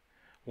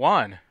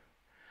 Juan,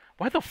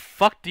 why the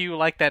fuck do you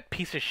like that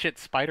piece of shit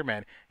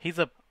Spider-Man? He's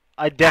a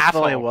I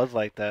definitely asshole. was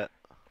like that.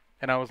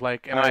 And I was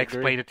like, and I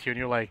explained it to you, and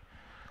you're like,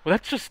 well,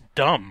 that's just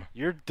dumb.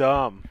 You're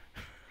dumb.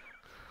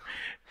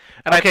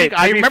 And okay,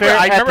 I remember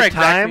exactly.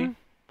 Time,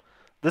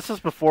 this was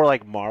before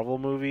like Marvel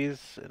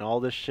movies and all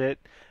this shit.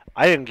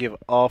 I didn't give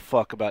a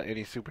fuck about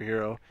any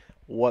superhero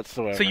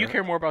whatsoever. So you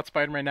care more about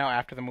Spider-Man now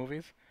after the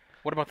movies?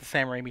 What about the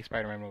Sam Raimi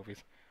Spider-Man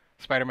movies?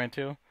 Spider-Man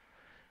 2?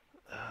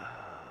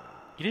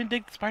 You didn't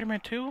dig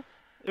Spider-Man 2?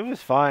 It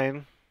was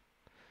fine.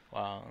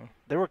 Wow.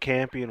 They were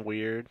campy and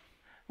weird.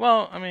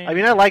 Well, I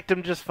mean, I liked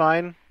them just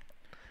fine,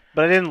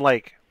 but I didn't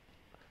like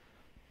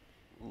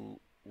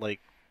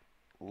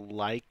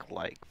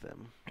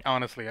them.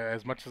 Honestly,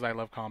 as much as I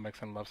love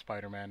comics and love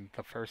Spider-Man,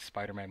 the first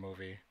Spider-Man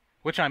movie,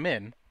 which I'm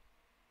in.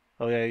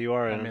 Oh yeah, you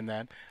are in. I'm in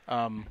that.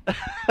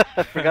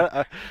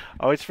 I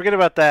always forget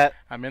about that.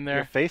 I'm in there.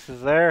 Your face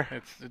is there.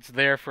 It's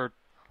there for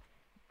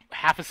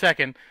half a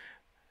second.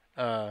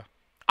 I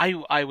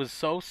was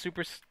so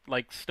super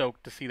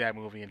stoked to see that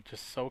movie and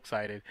just so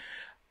excited.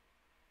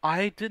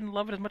 I didn't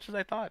love it as much as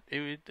I thought.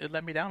 It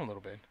let me down a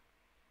little bit.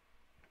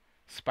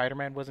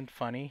 Spider-Man wasn't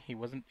funny. It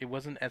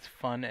wasn't as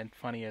fun and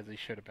funny as he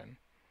should have been.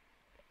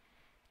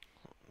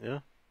 Yeah.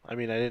 I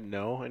mean, I didn't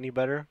know any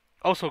better.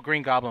 Also,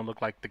 Green Goblin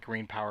looked like the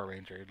Green Power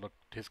Ranger.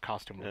 His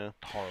costume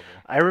looked horrible.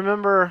 I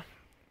remember,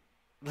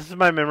 this is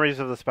my memories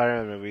of the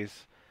Spider-Man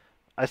movies.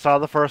 I saw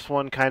the first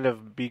one kind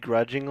of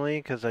begrudgingly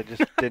because I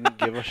just didn't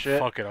give a shit.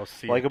 Fuck it, I'll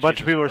see it. Like a bunch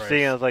of people were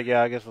seeing it, I was like,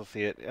 yeah, I guess I'll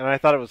see it. And I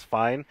thought it was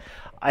fine.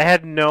 I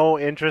had no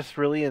interest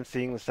really in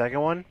seeing the second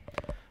one.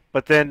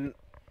 But then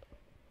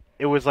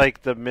it was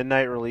like the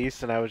midnight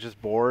release and I was just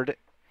bored.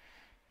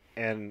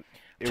 And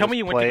Tell me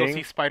you went to go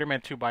see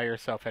Spider-Man 2 by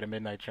yourself at a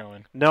midnight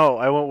showing. No,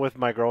 I went with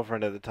my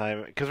girlfriend at the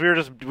time because we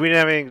didn't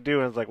have anything to do,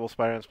 and it's like, well,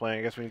 Spider-Man's playing.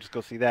 I guess we can just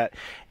go see that.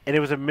 And it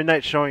was a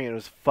midnight showing, and it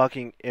was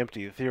fucking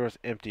empty. The theater was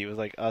empty. It was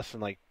like us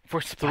and like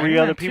for 3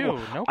 other people.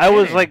 No I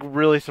was like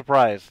really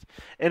surprised,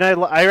 and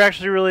I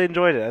actually really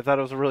enjoyed it. I thought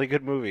it was a really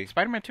good movie.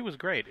 Spider-Man 2 was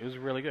great. It was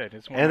really good.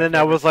 And then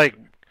I was like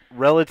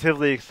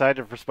relatively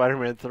excited for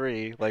Spider-Man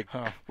 3. Like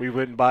we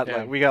went and bought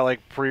like we got like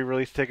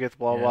pre-release tickets,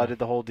 blah blah, did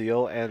the whole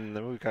deal, and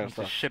the movie kind of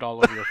stuff. Shit all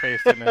over your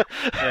face, didn't it?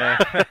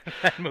 Yeah,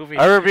 that movie.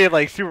 I remember being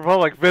like super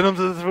pumped, like Venom's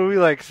in this movie,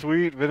 like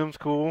sweet, Venom's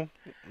cool.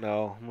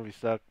 No, the movie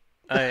sucked.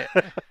 I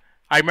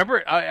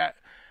remember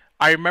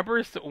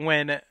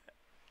when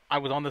I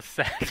was on the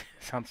set. It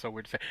sounds so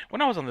weird to say.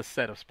 When I was on the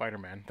set of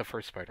Spider-Man, the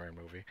first Spider-Man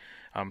movie,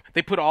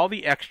 they put all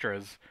the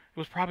extras. It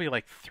was probably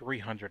like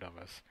 300 of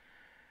us,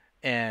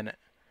 and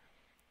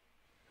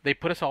they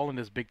put us all in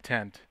this big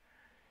tent,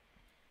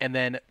 and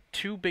then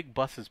 2 big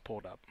buses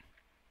pulled up,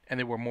 and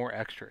there were more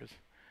extras,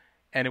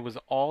 and it was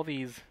all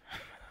these.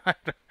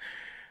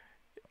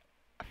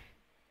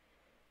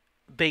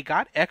 They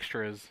got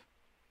extras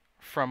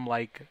from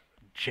like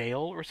jail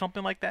or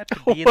something like that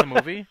to be in the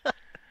movie,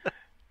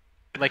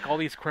 like all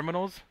these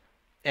criminals,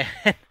 and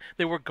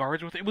they were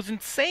guards with it. It was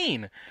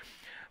insane.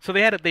 So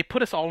they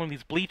put us all in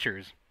these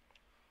bleachers,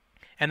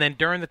 and then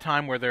during the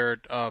time where they're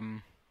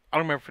I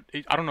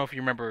don't know if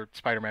you remember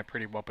Spider-Man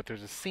pretty well, but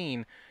there's a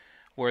scene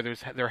where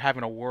they're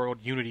having a World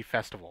Unity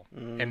Festival,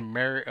 and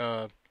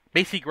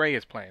Macy Gray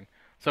is playing.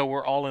 So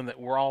we're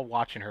all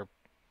watching her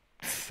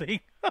sing.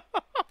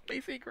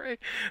 Macy Gray.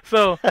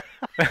 So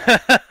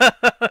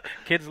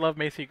kids love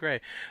Macy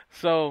Gray.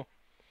 So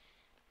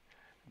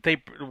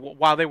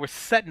while they were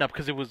setting up,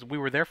 because we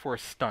were there for a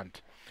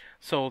stunt,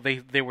 so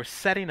they were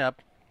setting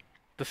up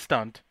the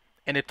stunt,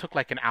 and it took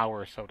like an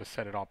hour or so to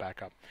set it all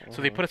back up.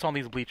 So they put us on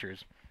these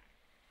bleachers.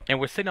 And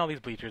we're sitting on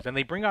these bleachers, and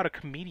they bring out a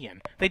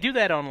comedian. They do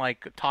that on,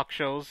 like, talk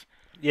shows.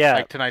 Yeah.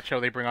 Like Tonight Show,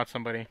 they bring out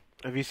somebody.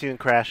 Have you seen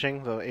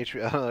Crashing, the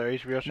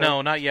HBO show?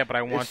 No, not yet, but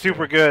I want to. It's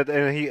super good,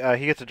 and he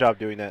gets a job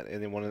doing that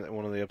in one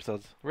of the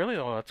episodes. Really?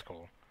 Oh, that's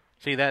cool.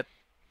 See, that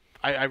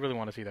I really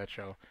want to see that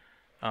show.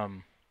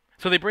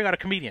 So they bring out a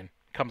comedian,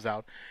 comes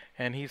out,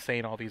 and he's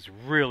saying all these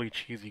really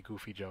cheesy,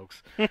 goofy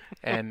jokes.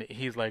 And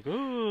he's like,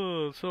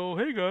 "Oh, so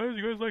hey guys,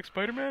 you guys like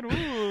Spider-Man?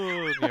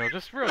 Oh, you know,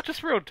 just real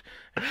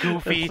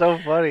goofy." It's so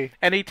funny.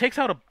 And he takes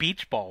out a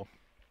beach ball.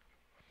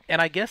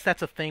 And I guess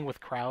that's a thing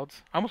with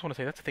crowds. I almost want to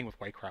say that's a thing with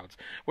white crowds,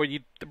 where you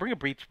bring a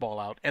beach ball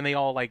out and they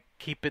all like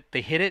keep it. They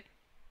hit it.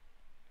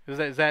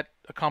 Is that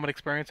a common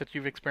experience that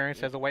you've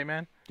experienced as a white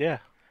man? Yeah,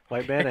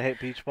 white man. I hate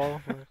beach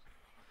ball.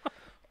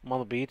 I'm on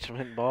the beach. I'm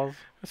hitting balls.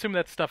 I assume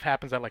that stuff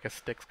happens at like a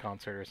Styx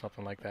concert or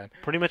something like that.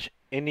 Pretty much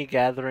any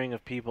gathering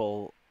of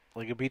people,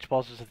 like a beach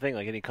ball's just a thing.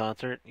 Like any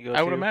concert you go to.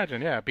 I would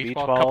imagine, yeah. Beach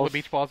ball, balls, couple of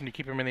beach balls, and you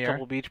keep them in the air.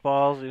 Couple beach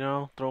balls, you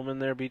know, throw them in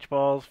there. Beach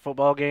balls,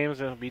 football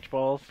games, beach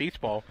balls.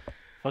 Beach ball.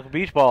 Fucking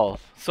beach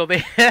balls. So they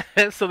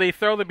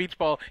throw the beach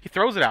ball. He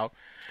throws it out,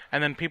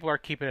 and then people are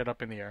keeping it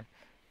up in the air.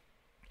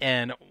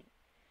 And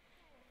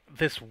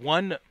this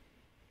one,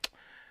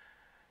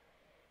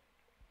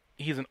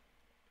 he's an.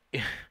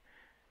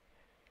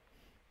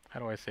 How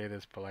do I say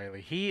this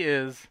politely?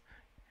 He's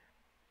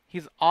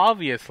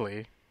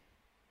obviously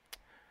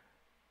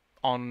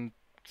on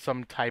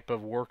some type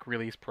of work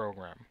release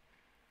program.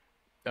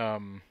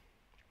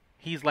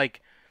 He's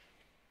like.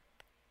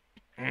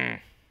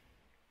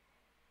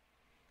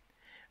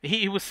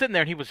 He was sitting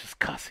there and he was just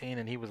cussing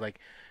and he was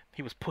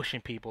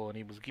pushing people and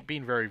he was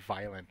being very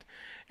violent.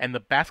 And the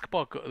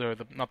basketball, or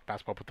not the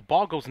basketball, but the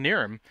ball goes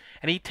near him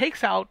and he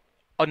takes out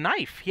a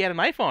knife. He had a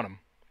knife on him.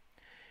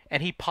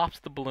 And he pops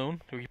the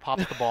balloon, or he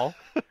pops the ball,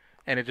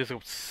 and it just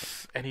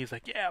goes, and he's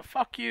like, "Yeah,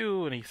 fuck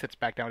you," and he sits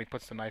back down, he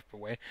puts the knife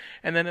away,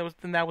 and then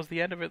that was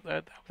the end of it.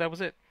 That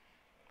was it.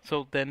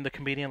 So then the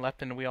comedian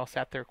left, and we all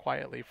sat there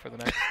quietly for the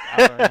next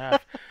hour and a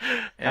half.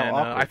 And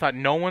I thought,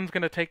 no one's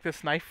gonna take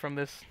this knife from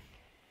this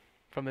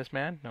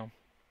man. No.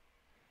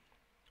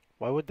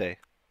 Why would they?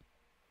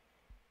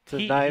 It's a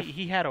He knife.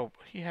 he had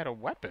a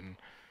weapon.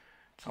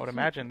 I would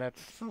imagine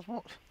that's.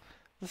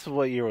 This is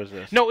what year was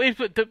this? No,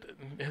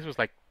 this was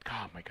like,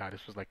 oh my god,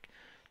 this was like.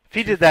 If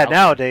he did that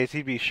nowadays,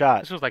 he'd be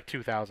shot. This was like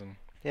 2000.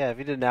 Yeah, if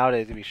he did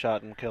nowadays, he'd be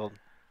shot and killed.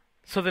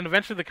 So then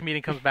eventually the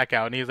comedian comes back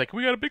out and he's like,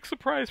 "We got a big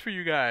surprise for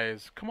you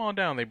guys. Come on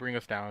down." They bring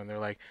us down and they're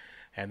like,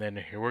 and then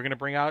here we're gonna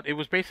bring out. It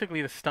was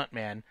basically the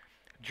stuntman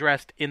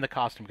dressed in the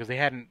costume because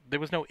there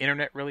was no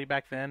internet really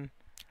back then.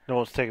 No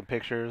one's taking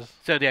pictures.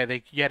 So yeah,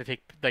 you had to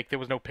take there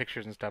was no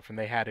pictures and stuff, and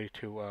they had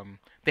to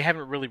they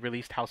haven't really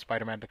released how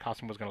Spider-Man the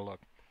costume was gonna look.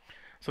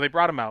 So they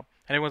brought him out,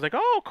 and everyone's like,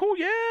 "Oh, cool,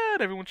 yeah!"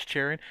 And everyone's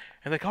cheering,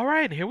 and like, "All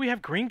right, and here we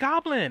have Green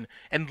Goblin."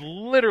 And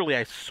literally,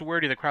 I swear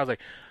to you, the crowd's like,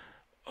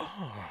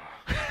 "Oh."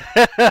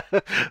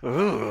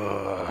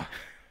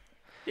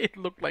 It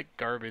looked like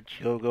garbage.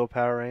 Go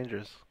Power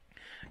Rangers.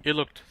 It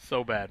looked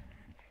so bad.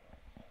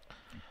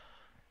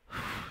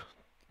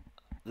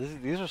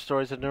 These are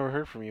stories I've never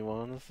heard from you,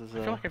 Juan. This is.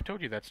 I feel like I've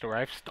told you that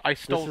story. I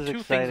stole two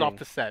things exciting. off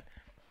the set.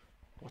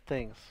 What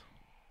things?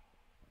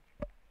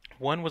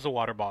 One was a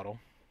water bottle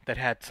that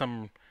had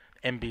some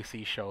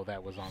NBC show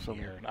that was on the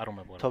air. I don't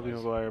remember what Tobey it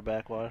was. Maguire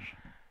backwash.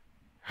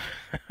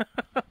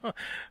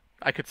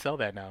 I could sell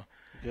that now.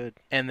 Good.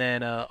 And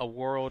then a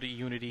World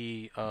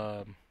Unity,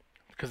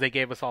 because they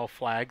gave us all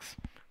flags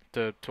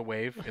to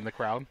wave in the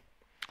crowd.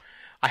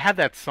 I had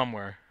that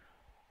somewhere.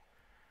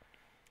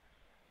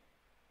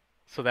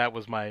 So that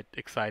was my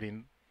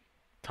exciting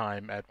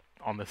time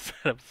on the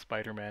set of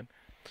Spider-Man.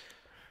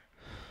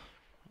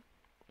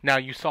 Now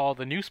you saw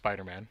the new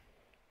Spider-Man.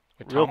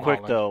 Real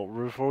quick though,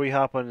 before we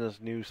hop on this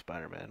new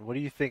Spider-Man, what do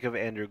you think of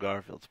Andrew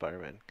Garfield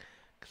Spider-Man?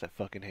 Because I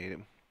fucking hate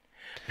him.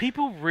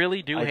 People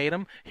really do hate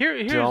him.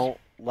 Here's don't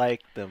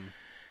like them.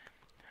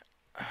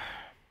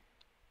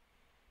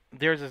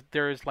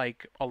 There's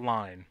like a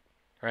line,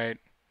 right?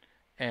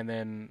 And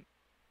then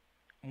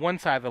one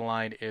side of the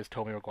line is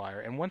Tobey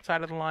Maguire, and one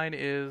side of the line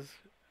is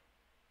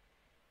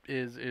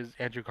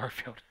Andrew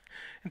Garfield,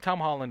 and Tom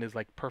Holland is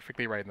like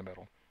perfectly right in the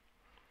middle.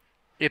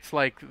 It's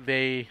like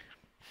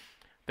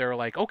they're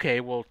like,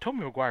 okay, well, Tobey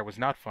Maguire was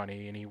not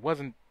funny, and he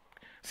wasn't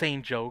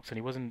saying jokes, and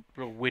he wasn't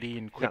real witty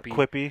and quippy. Not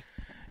quippy.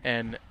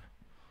 And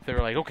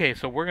they're like, okay,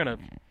 so we're gonna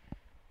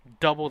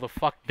double the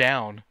fuck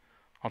down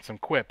on some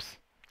quips.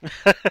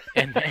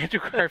 And Andrew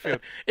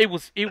Garfield, it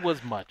was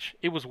much.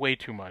 It was way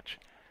too much.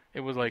 It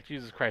was like,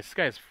 Jesus Christ, this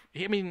guy's.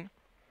 I mean,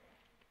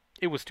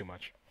 it was too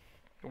much,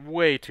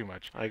 way too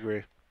much. I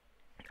agree.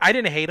 I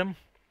didn't hate him.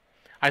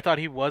 I thought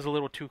he was a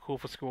little too cool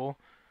for school.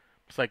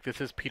 It's like, this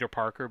is Peter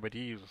Parker, but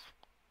he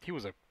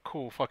was a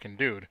cool fucking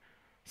dude.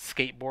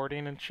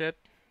 Skateboarding and shit.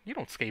 You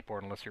don't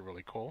skateboard unless you're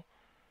really cool.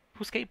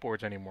 Who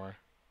skateboards anymore?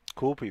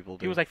 Cool people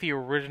do. He was like the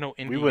original indie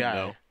guy. We wouldn't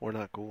know. We're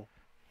not cool.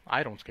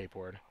 I don't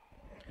skateboard.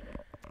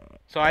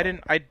 So I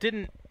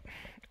didn't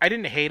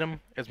hate him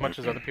as much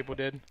as other people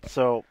did.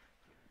 So,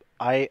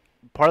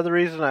 part of the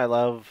reason I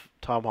love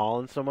Tom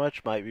Holland so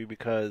much might be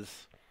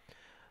because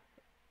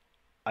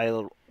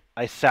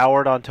I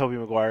soured on Tobey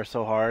Maguire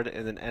so hard,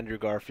 and then Andrew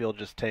Garfield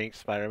just tanked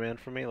Spider-Man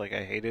for me. Like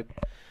I hated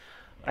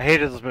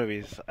those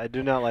movies. I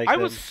do not like them.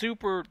 I was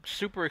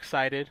super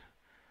excited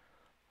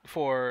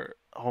for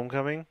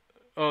Homecoming.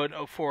 Oh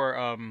no,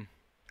 for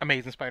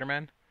Amazing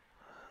Spider-Man,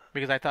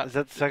 because I thought Is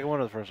that the second one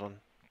or the first one?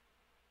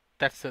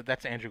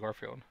 that's Andrew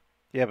Garfield.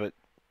 Yeah, but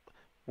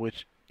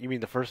which you mean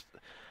the first?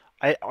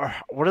 What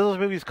are those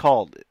movies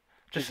called?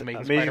 Just Is it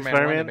Amazing Amazing Spider-Man 1 and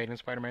Spider-Man? Amazing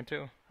Spider-Man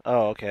 2.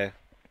 Oh, okay.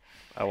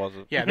 I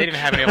wasn't. Yeah, they didn't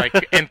have any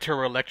like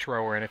Enter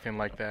Electro or anything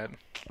like that.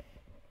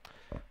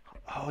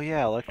 Oh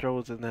yeah, Electro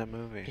was in that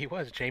movie. He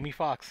was Jamie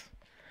Foxx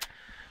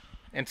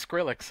and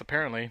Skrillex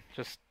apparently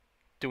just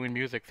doing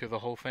music through the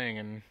whole thing,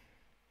 and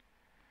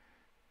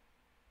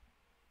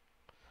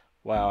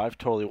Wow, I've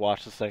totally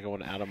watched the second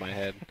one out of my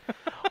head.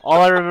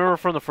 All I remember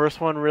from the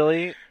first one,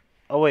 really.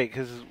 Oh wait,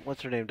 because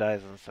what's her name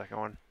dies in the second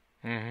one.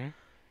 hmm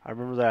I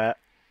remember that.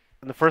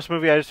 In the first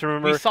movie, I just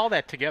remember. we saw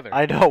that together.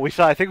 I know we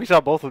saw. I think we saw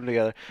both of them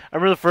together. I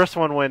remember the first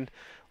one when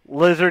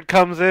Lizard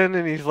comes in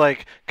and he's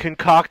like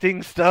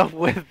concocting stuff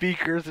with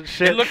beakers and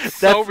shit. It looks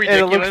so And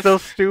it looks ridiculous. so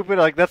stupid.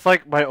 Like that's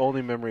like my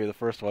only memory of the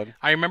first one.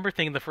 I remember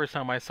thinking the first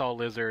time I saw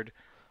Lizard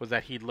was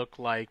that he looked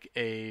like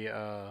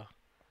a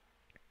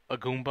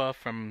Goomba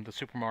from the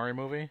Super Mario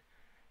movie,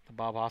 the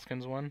Bob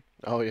Hoskins one.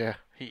 Oh yeah.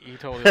 He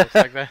totally looks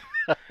like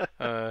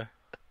that.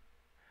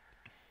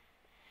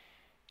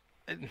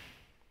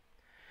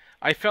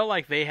 I felt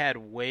like they had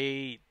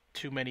way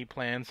too many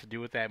plans to do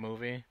with that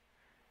movie,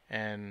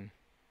 and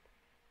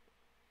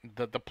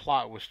the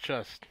plot was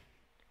just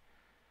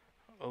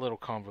a little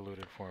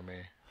convoluted for me.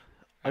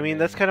 I mean,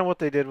 that's kind of what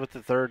they did with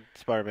the third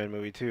Spider-Man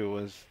movie too.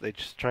 Was they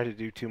just tried to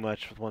do too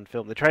much with one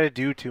film? They try to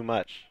do too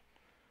much.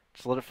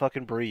 Just let it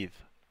fucking breathe.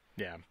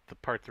 Yeah, the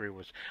part 3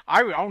 was.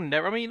 I'll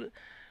never. I mean,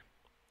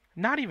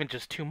 not even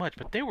just too much,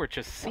 but they were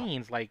just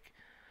scenes like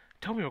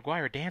Tobey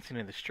Maguire dancing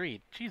in the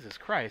street. Jesus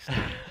Christ.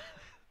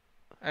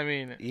 I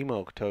mean,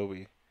 Emo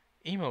Toby.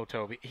 emo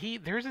Toby.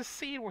 There's a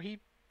scene where he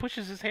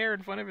pushes his hair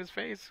in front of his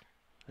face.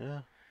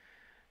 Yeah.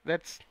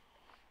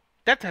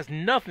 That has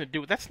nothing to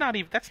do with. That's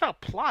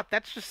not plot.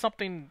 That's just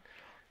something.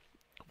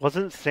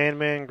 Wasn't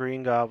Sandman,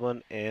 Green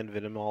Goblin, and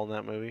Venom all in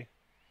that movie?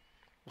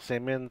 Was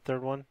Sandman the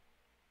third one?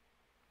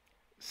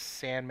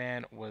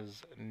 Sandman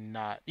was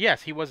not.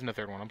 Yes, he was in the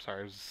third one. I'm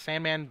sorry. It was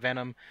Sandman,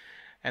 Venom,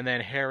 and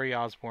then Harry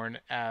Osborn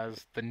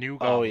as the new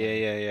Goblin. Oh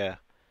yeah.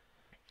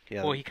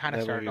 Yeah. Well, he kind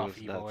of that started movie off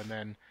was evil,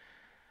 nuts.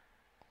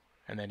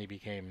 and then he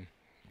became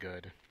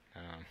good.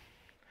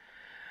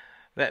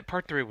 That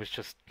part 3 was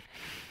just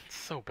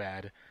so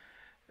bad.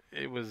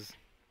 It was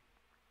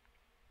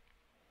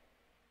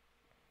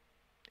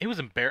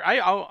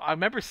embarrassing. I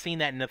remember seeing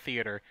that in the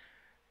theater,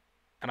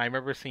 and I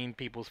remember seeing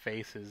people's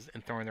faces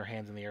and throwing their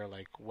hands in the air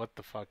like, "What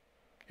the fuck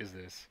is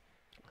this?"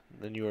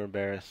 Then you were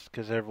embarrassed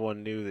because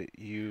everyone knew that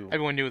you.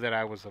 Everyone knew that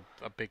I was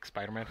a big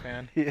Spider-Man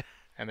fan, Yeah.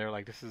 and they're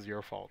like, "This is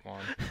your fault,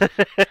 Juan.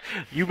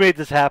 You made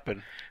this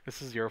happen.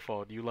 This is your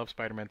fault. You love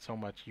Spider-Man so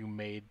much, you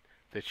made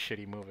this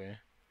shitty movie."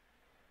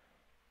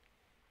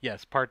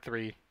 Yes, part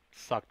 3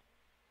 sucked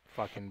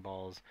fucking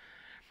balls.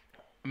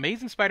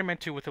 Amazing Spider-Man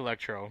 2 with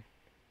Electro.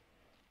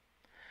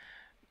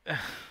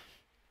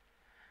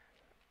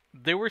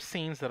 There were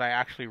scenes that I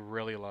actually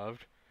really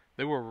loved.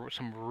 There were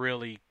some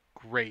really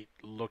great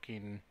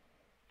looking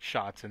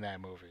shots in that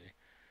movie.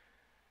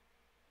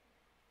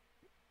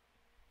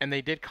 And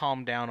they did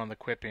calm down on the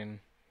quipping.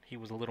 He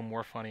was a little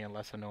more funny and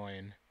less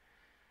annoying.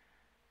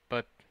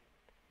 But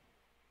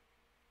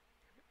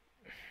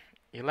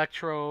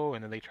Electro,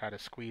 and then they try to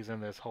squeeze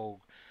in this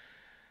whole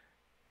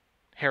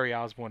Harry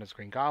Osborn as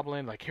Green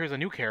Goblin. Like, here's a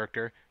new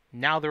character.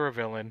 Now they're a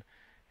villain.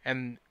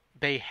 And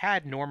they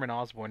had Norman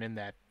Osborn in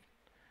that.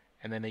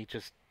 And then he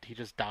just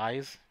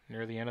dies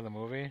near the end of the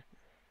movie.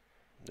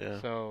 Yeah.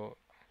 So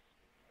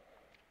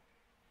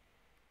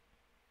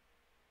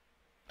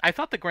I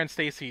thought the Gwen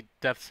Stacy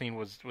death scene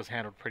was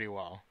handled pretty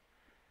well.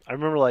 I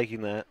remember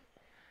liking that.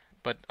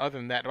 But other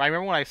than that, I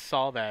remember when I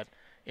saw that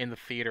in the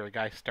theater, a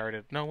guy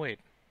started. No, wait.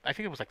 I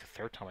think it was like the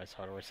third time I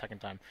saw it, or a second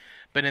time.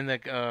 But in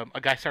the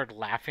a guy started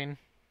laughing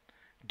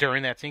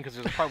during that scene because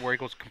there's a part where he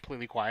goes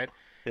completely quiet.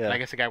 Yeah. And I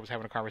guess the guy was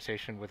having a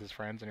conversation with his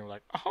friends, and he was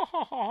like,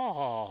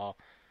 "Oh."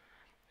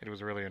 It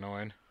was really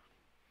annoying.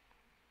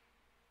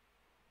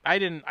 I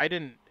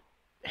didn't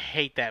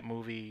hate that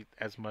movie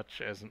as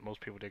much as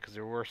most people did because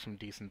there were some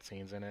decent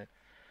scenes in it.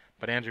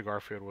 But Andrew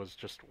Garfield was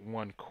just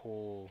one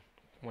cool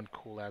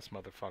ass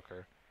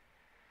motherfucker.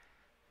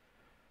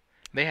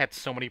 They had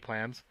so many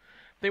plans.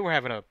 They were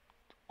having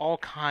all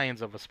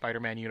kinds of a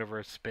Spider-Man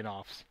universe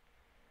spin-offs.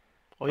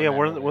 Oh from yeah, that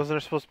movie. wasn't there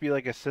supposed to be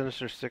like a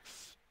Sinister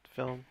Six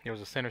film? There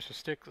was a Sinister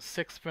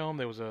Six film.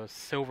 There was a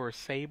Silver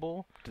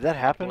Sable. Did that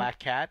happen? Black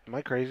Cat. Am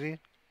I crazy?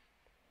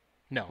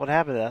 No. What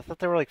happened to that? I thought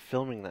they were like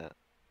filming that.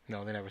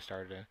 No, they never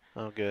started it.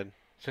 Oh, good.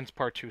 Since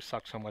part 2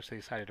 sucked so much, they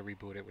decided to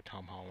reboot it with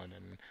Tom Holland,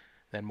 and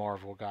then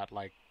Marvel got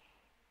like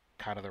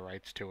kind of the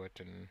rights to it,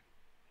 and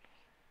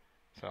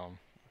so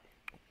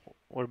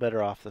We're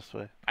better off this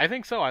way. I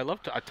think so. I love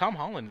Tom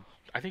Holland.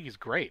 I think he's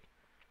great.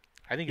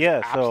 I think he's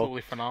Yeah, so-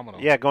 absolutely phenomenal.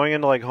 Yeah, going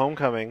into like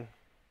Homecoming,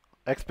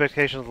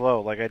 expectations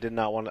low. Like I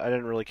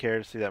didn't really care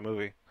to see that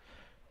movie,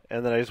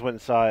 and then I just went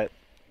and saw it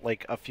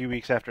like a few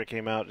weeks after it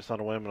came out, just on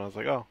a whim, and I was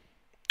like, oh,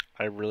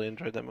 I really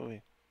enjoyed that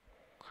movie.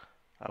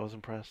 I was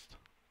impressed.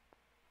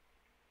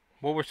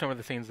 What were some of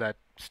the scenes that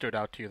stood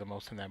out to you the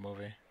most in that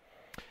movie?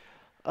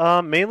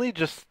 Mainly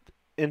just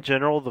in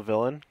general the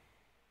villain,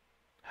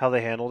 how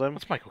they handled him.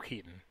 What's Michael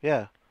Keaton?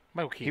 Yeah,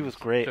 Michael he Keaton was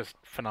great. just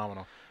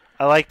phenomenal.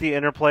 I like the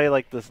interplay,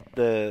 like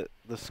the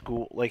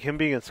school, like him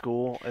being in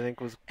school. I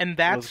think was And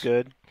was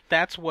good.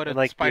 that's what And a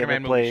like the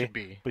Spider-Man movie interplay should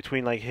be.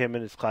 between like him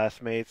and his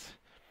classmates.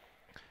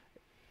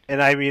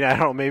 And I mean, I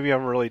don't. Maybe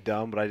I'm really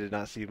dumb, but I did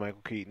not see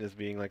Michael Keaton as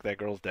being like that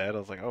girl's dad. I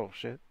was like, oh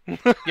shit.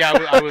 Yeah,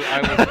 I was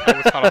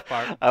caught off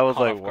guard. I was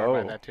caught like, off guard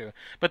by whoa. that too.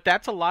 But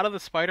that's a lot of the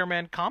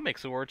Spider-Man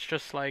comics, where it's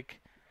just like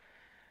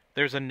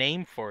there's a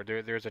name for it.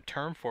 There's a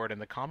term for it in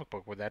the comic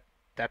book where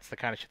that's the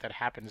kind of shit that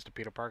happens to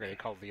Peter Parker. They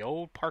call it the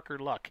old Parker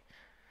luck,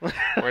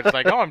 where it's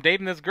like, oh, I'm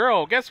dating this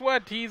girl. Guess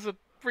what? He's a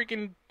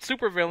freaking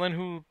supervillain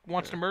who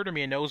wants to murder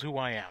me and knows who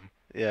I am,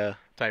 Yeah.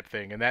 type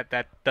thing. And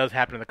that does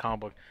happen in the comic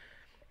book.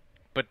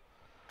 But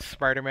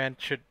Spider-Man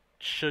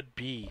should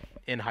be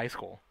in high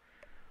school.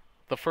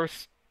 The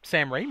first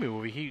Sam Raimi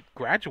movie, he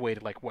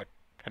graduated like what,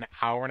 an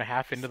hour and a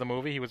half into the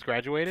movie, he was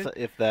graduated. So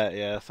if that,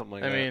 yeah, something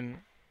like I that. mean,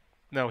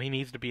 no, he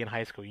needs to be in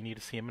high school. You need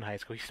to see him in high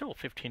school. He's still a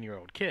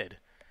 15-year-old kid,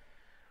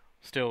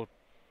 still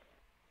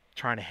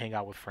trying to hang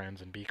out with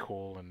friends and be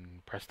cool and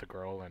impress the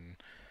girl and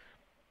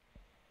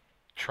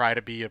try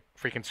to be a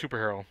freaking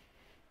superhero.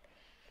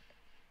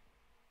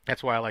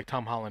 That's why I like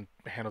Tom Holland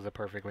handles it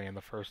perfectly. And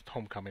the first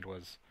Homecoming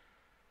was,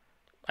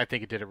 I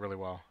think it did it really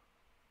well.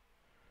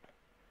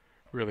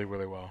 Really,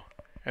 really well.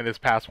 And this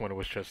past one, it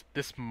was just,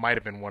 this might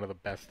have been one of the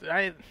best.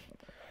 We're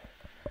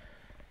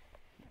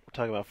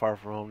talking about Far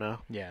From Home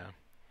now. Yeah.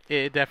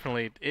 It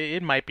definitely,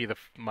 it might be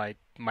my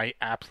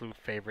absolute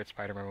favorite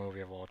Spider-Man movie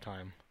of all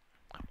time.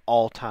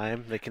 All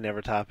time, they can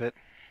never top it.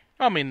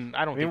 I mean,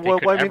 I don't think well,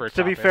 they could I mean, ever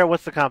to be top fair, it.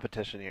 what's the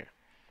competition here?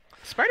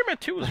 Spider-Man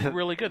 2 was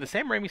really good. The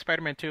Sam Raimi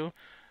Spider-Man 2,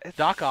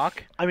 Doc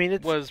Ock, I mean,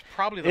 it's was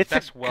probably the it's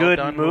best a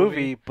well-done good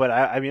movie, but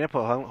I mean, I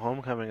put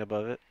Homecoming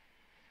above it,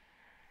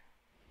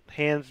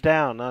 hands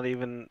down.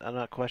 I'm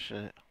not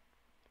questioning it.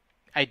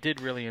 I did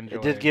really enjoy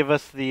It did give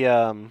us the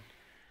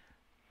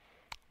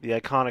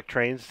iconic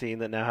train scene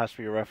that now has to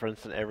be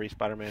referenced in every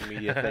Spider-Man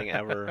media thing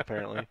ever,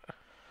 apparently.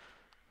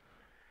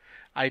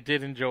 I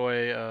did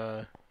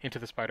enjoy Into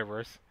the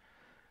Spider-Verse.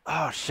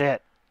 Oh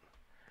shit!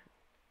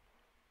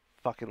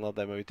 Fucking love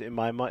that movie.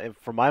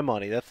 For my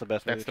money, that's the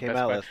best movie That's that the came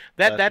best out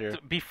part. last year.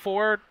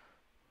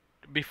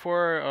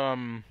 Before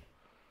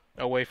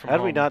Away From How do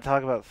Home. we not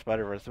talk about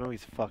Spider-Verse? The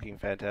movie's fucking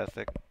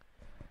fantastic.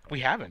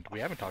 We haven't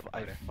talked I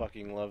about it.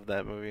 fucking love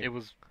that movie. It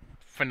was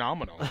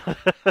phenomenal,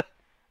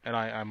 and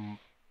I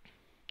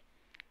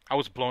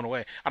was blown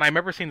away. And I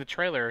remember seeing the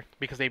trailer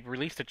because they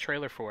released a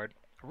trailer for it,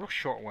 a real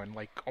short one,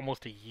 like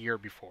almost a year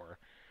before.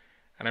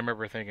 And I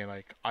remember thinking,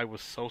 like, I was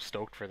so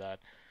stoked for that.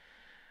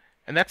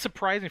 And that's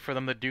surprising for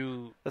them to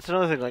do. That's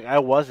another thing. Like, I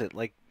wasn't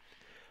like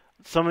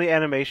some of the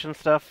animation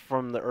stuff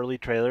from the early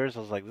trailers. I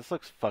was like, this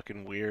looks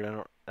fucking weird. I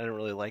don't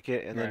really like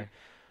it. And then Right.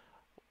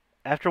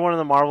 after one of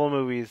the Marvel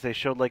movies, they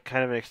showed like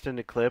kind of an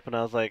extended clip, and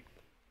I was like,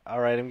 all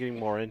right, I'm getting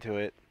more into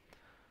it.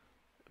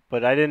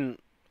 But I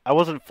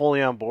wasn't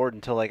fully on board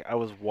until like I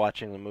was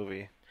watching the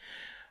movie.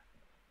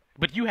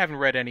 But you haven't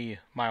read any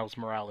Miles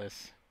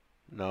Morales.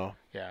 No.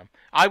 Yeah.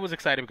 I was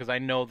excited because I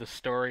know the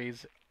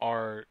stories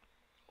are.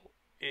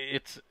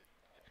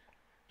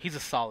 He's a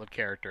solid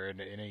character, and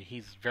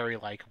he's very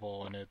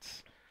likable, and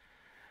it's.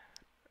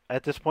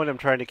 At this point, I'm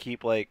trying to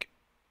keep like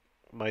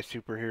my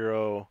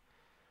superhero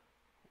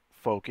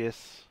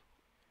focus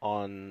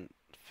on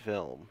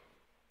film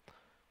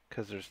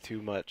because there's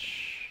too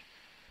much.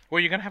 Well,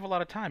 you're gonna have a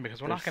lot of time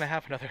because we're not gonna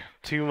have another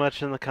Too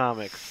much in the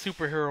comics.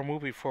 superhero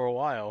movie for a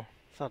while.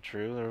 It's not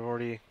true. They're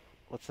already.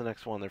 What's the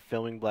next one? They're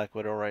filming Black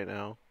Widow right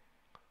now.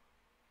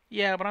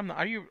 Yeah, but I'm not.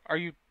 Are you?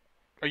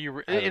 I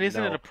don't And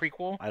isn't it know. a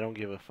prequel? I don't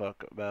give a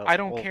fuck about. I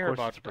don't well, of care course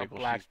about it's a a prequel.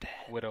 Black She's dead.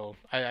 Widow.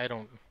 I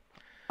don't.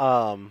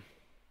 I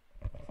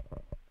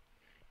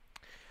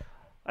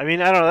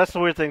mean, I don't know. That's the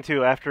weird thing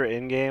too. After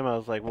Endgame, I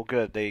was like, well,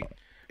 good. It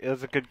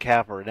was a good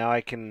capper. Now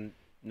I can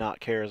not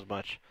care as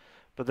much.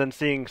 But then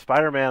seeing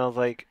Spider-Man, I was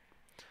like,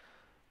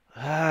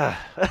 ah.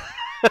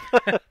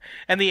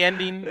 And the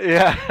ending.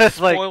 Yeah, it's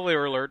like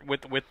Spoiler alert!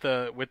 With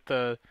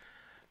the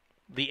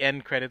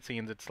end credit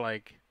scenes, it's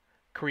like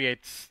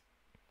creates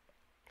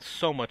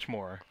so much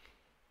more.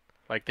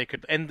 Like they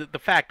could, and the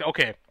fact.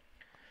 Okay,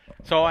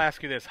 so I'll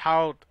ask you this: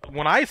 how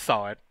when I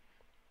saw it,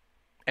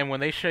 and when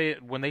they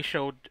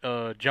showed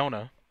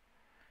Jonah,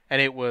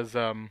 and it was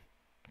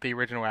the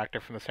original actor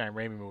from the Sam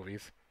Raimi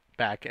movies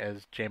back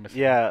as Jameson.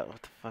 yeah.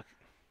 What the fuck?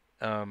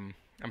 I'm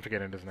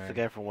forgetting his It's name. the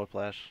guy from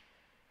Whiplash.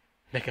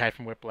 The guy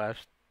from Whiplash.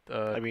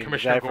 I mean,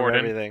 Commissioner the guy Gordon.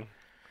 from everything.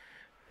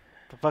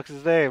 The fuck's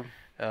his name?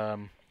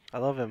 Um, I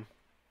love him.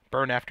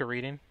 Burn After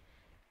Reading.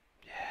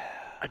 Yeah,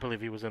 I believe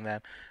he was in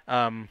that.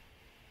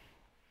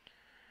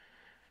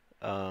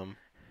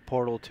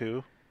 Portal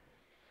 2.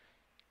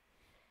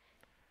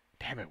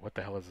 Damn it, what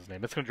the hell is his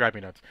name? It's gonna drive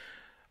me nuts.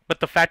 But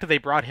the fact that they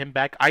brought him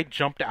back, I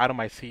jumped out of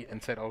my seat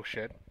and said, "Oh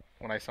shit!"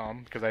 when I saw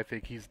him because I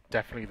think he's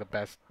definitely the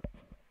best.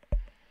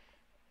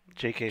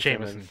 J.K.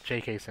 Jameson, Simmons.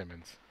 J.K.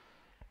 Simmons.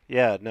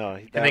 Yeah, no,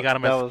 And they got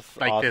him that as was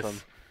like awesome.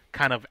 this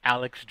kind of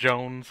Alex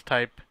Jones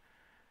type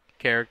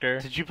character.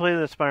 Did you play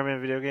the Spider-Man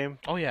video game?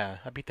 Oh yeah,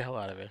 I beat the hell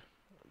out of it.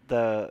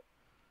 The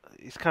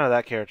He's kind of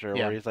that character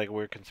Yeah. where he's like a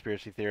weird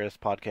conspiracy theorist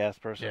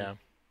podcast person. Yeah.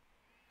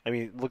 I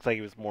mean, it looks like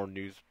he was more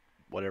news,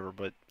 whatever,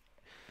 but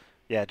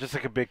yeah, just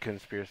like a big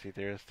conspiracy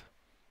theorist.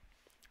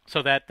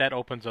 So that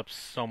opens up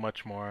so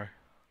much more.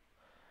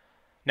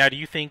 Now, do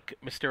you think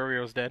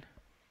Mysterio's dead?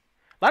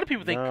 A lot of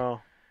people think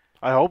No,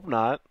 I hope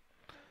not.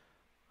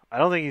 I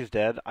don't think he's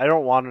dead. I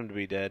don't want him to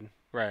be dead,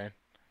 right.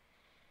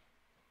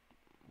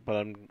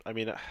 but I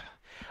mean,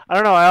 I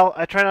don't know.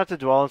 I try not to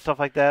dwell on stuff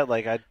like that.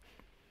 Like I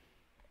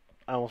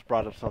almost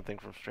brought up something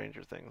from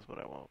Stranger Things, but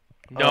I won't.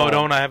 No,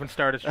 don't. I haven't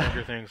started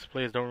Stranger Things.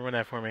 Please don't ruin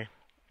that for me.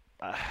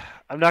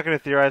 I'm not going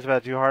to theorize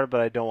about it too hard,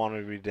 but I don't want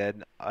him to be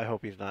dead. I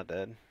hope he's not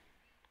dead.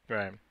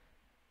 Right.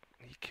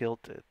 He killed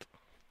it.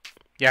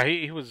 Yeah,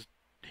 he was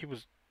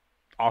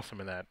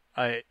awesome in that.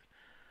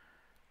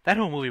 That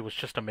whole movie was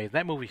just amazing.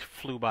 That movie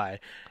flew by,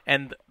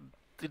 and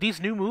these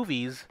new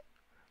movies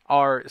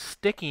are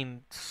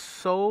sticking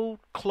so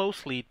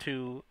closely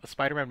to the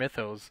Spider-Man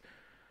mythos.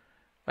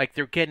 Like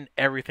they're getting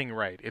everything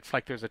right. It's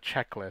like there's a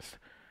checklist.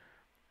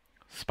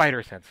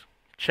 Spider Sense,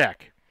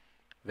 check.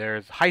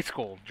 There's high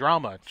school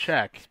drama,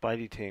 check.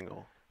 Spidey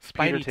Tingle.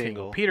 Spidey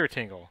Tingle, Peter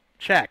Tingle,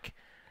 check.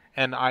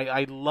 And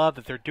I love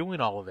that they're doing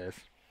all of this.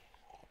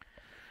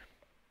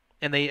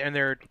 And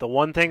they're The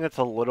one thing that's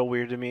a little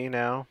weird to me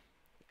now,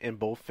 in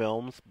both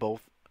films,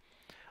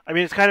 I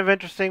mean, it's kind of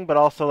interesting, but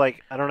also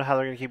like I don't know how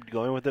they're gonna keep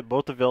going with it.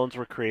 Both the villains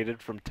were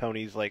created from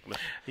Tony's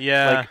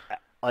yeah.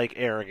 like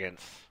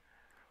arrogance.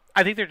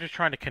 I think they're just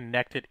trying to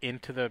connect it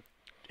into the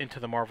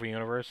Marvel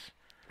universe.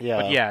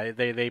 Yeah. But yeah,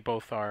 they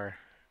both are.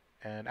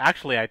 And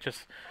actually,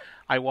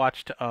 I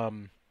watched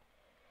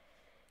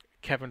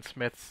Kevin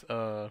Smith's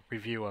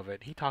review of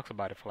it. He talks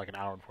about it for like an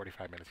hour and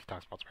 45 minutes. He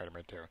talks about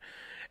Spider-Man 2.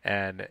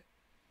 And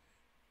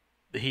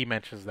he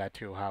mentions that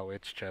too, how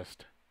it's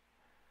just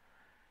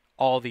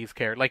all these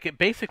characters. Like,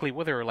 basically,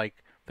 whether, like,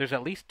 there's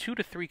at least 2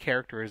 to 3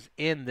 characters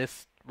in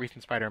this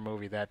recent Spider-Man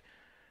movie that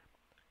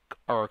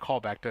are a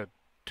callback to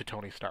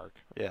Tony Stark.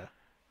 Yeah.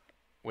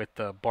 With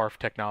the barf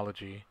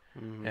technology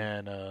Mm-hmm.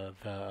 and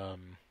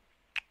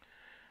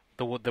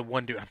the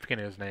one dude, I'm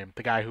forgetting his name,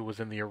 the guy who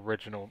was in the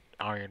original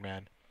Iron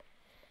Man,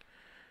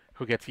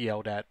 who gets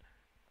yelled at.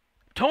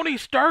 Tony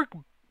Stark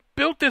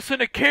built this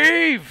in a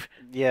cave.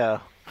 Yeah.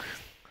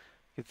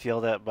 Gets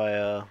yelled at by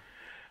the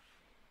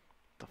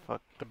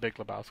fuck, The Big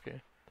Lebowski.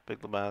 Big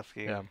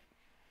Lebowski. Yeah.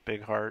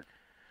 Big Heart.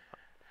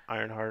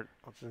 Ironheart.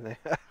 What's his name?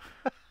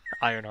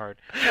 Ironheart.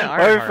 Yeah, Why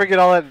do we Ironheart. forget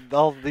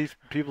all these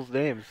people's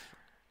names?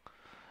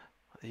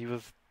 He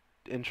was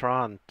in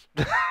Tron.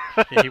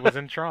 He was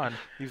in Tron.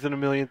 He was in a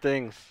million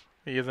things.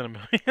 He is in a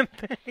million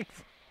things.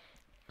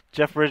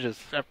 Jeff Bridges.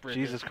 Jeff Bridges.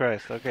 Jesus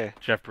Christ. Okay.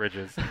 Jeff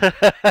Bridges.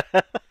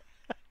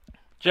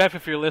 Jeff,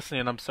 if you're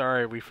listening, I'm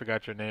sorry we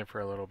forgot your name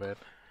for a little bit.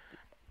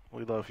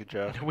 We love you,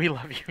 Jeff. We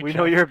love you, We Jeff.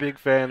 know you're a big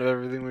fan of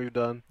everything we've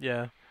done.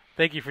 Yeah.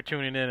 Thank you for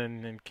tuning in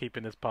and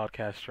keeping this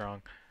podcast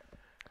strong.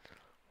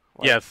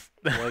 Like, Yes.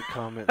 Like,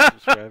 comment,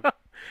 subscribe.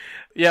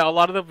 Yeah, a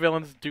lot of the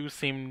villains do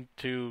seem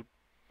to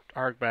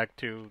hark back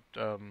to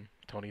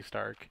Tony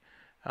Stark.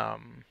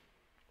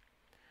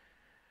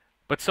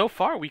 But so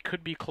far, we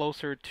could be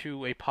closer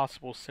to a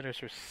possible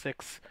Sinister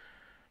Six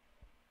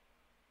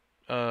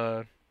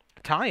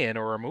tie-in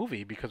or a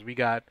movie, because you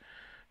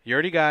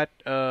already got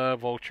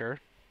Vulture,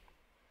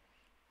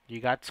 you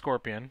got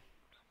Scorpion,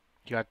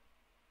 you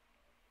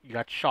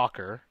got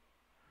Shocker,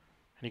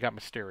 and you got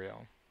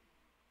Mysterio.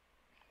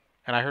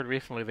 And I heard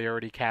recently they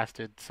already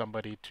casted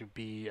somebody to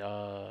be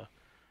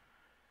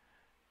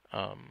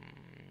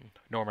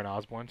Norman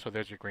Osborn, so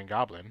there's your Green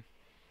Goblin.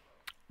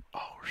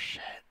 Oh,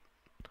 shit.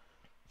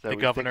 Is The what you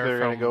think governor they're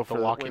gonna from go The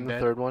for Walking in the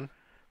Dead. third one?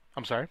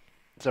 I'm sorry?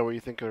 Is that what you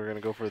think they're going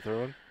to go for the third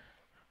one?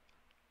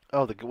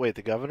 Oh, the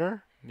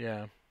governor?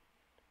 Yeah.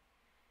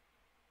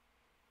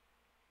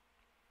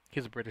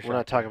 He's a British We're not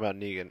actor. talking about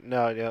Negan.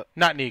 No, yeah.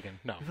 Not Negan,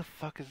 no. Who the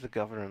fuck is the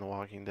governor in The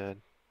Walking Dead?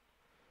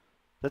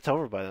 That's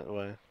over, by the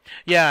way.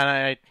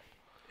 Yeah, and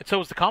so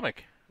was the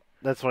comic.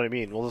 That's what I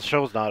mean. Well, the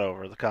show's not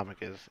over. The comic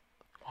is.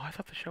 Oh, I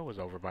thought the show was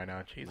over by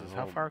now. Jesus, No,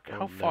 how far?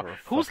 it'll How far? never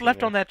Who's fucking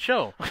left on end. that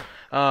show?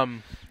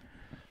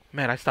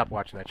 Man, I stopped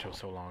watching that show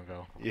so long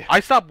ago. Yeah. I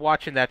stopped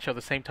watching that show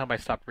the same time I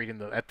stopped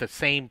reading at the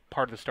same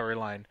part of the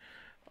storyline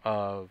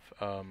of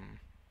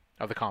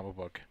the comic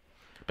book.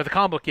 But the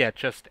comic book, yeah, it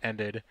just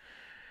ended,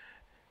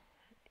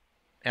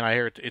 and I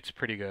hear it's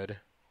pretty good.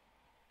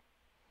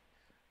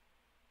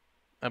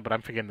 But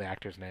I'm forgetting the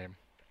actor's name.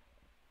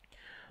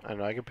 I don't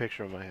know. I can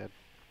picture him in my head.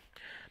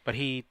 But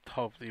he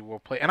hopefully will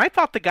play. And I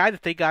thought the guy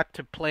that they got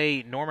to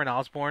play Norman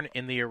Osborn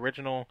in the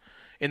original,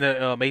 in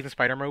the Amazing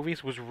Spider-Man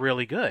movies, was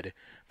really good.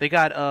 They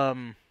got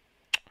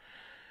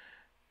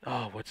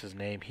what's his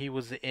name? He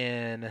was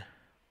in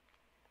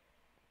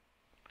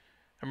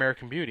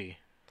American Beauty.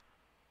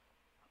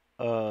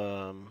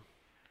 Kevin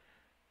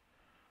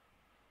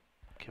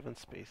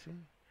Spacey?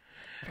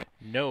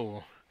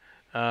 No.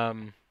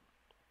 No,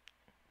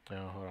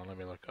 hold on, let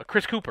me look.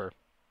 Chris Cooper.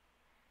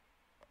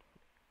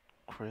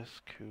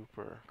 Chris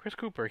Cooper. Chris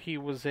Cooper. He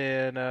was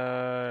in.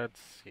 Let's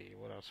see.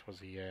 What else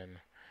was he in?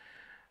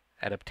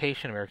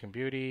 Adaptation, American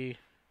Beauty,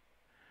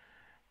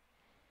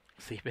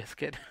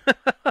 Seabiscuit.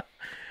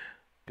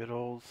 Good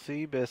old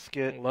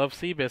Seabiscuit. Love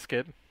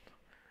Seabiscuit.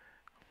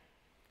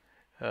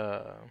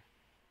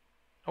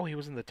 Oh, he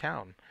was in The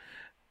Town.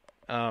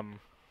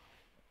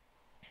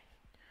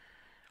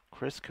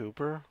 Chris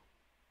Cooper.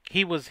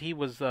 He was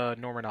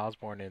Norman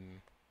Osborn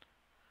in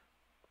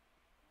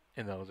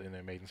the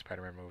Amazing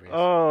Spider-Man movies.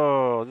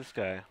 Oh, this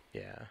guy.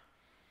 Yeah.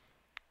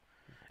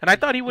 And I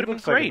thought he would have been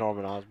looks like a great.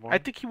 Norman Osborn. I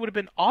think he would have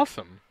been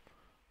awesome.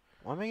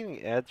 Why am I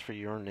getting ads for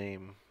Your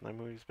Name? That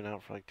movie's been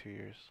out for like 2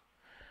 years.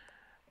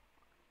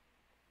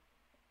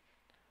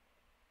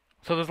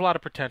 So there's a lot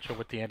of potential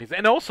with the Andes,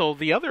 and also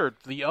the other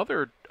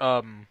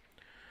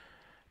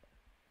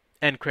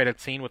end credit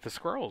scene with the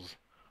squirrels,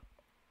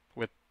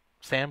 with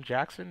Sam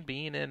Jackson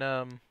being in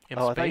space.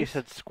 I thought you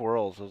said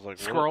squirrels. I was like,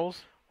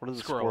 squirrels. What do the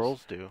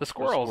Squirrels. squirrels do? The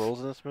squirrels.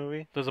 Squirrels in this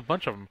movie? There's a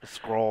bunch of them. The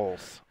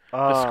squirrels.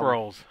 The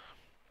squirrels.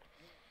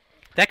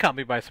 That caught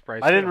me by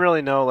surprise. I didn't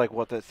really know like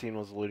what that scene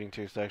was alluding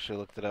to, so I actually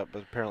looked it up.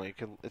 But apparently,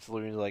 it's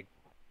alluding to like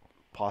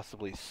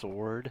possibly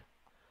Sword.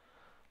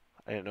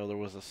 I didn't know there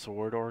was a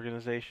Sword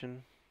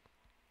organization.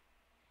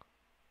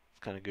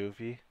 It's kind of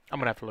goofy. I'm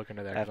gonna have to look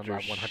into that because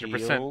I'm not After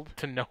 100% Shield?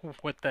 to know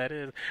what that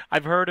is.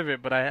 I've heard of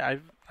it, but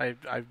I'm.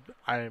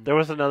 There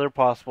was another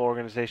possible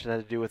organization that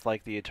had to do with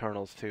like the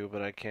Eternals too,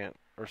 but I can't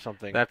or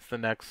something. That's the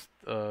next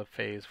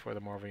phase for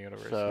the Marvel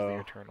Universe, is the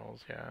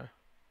Eternals. Yeah.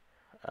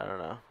 I don't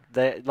know.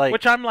 They like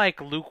Which I'm like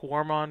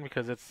lukewarm on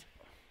because it's.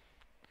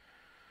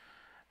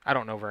 I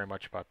don't know very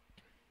much about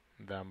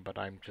them, but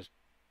I'm just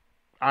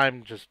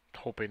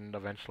hoping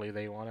eventually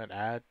they want to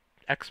add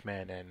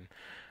X-Men and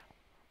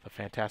the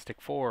Fantastic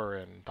Four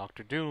and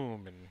Doctor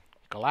Doom and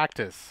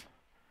Galactus.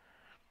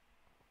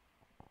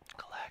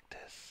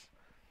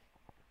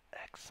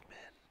 X-Men.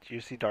 Did you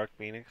see Dark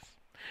Phoenix?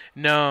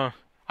 No,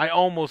 I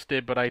almost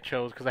did, but I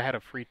chose because I had a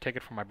free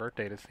ticket for my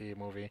birthday to see a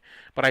movie,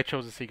 but I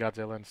chose to see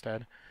Godzilla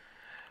instead.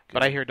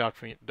 But I hear Dark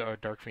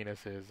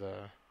Phoenix is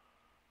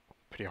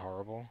pretty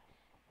horrible.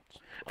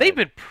 They've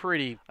been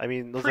pretty. I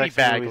mean, those pretty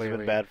X-Men bad movies have lately.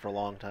 been bad for a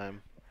long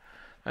time.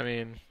 I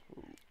mean,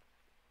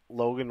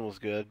 Logan was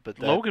good, but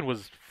that Logan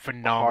was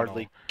phenomenal.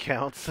 hardly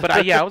counts. But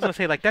I was gonna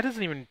say like that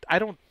doesn't even. I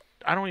don't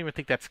even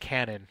think that's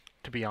canon.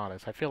 To be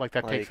honest, I feel like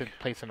that takes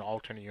place in an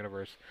alternate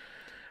universe.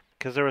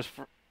 Because there was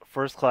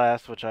First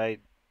Class, which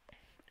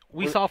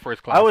We saw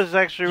First Class. I was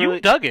actually really...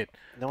 You dug it.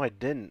 No, I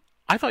didn't.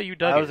 I thought you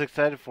dug it. I was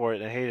excited for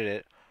it and I hated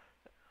it.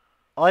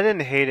 Well, I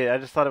didn't hate it. I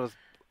just thought it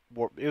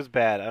was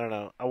bad. I don't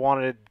know. I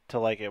wanted to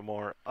like it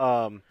more.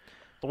 The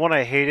one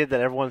I hated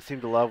that everyone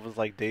seemed to love was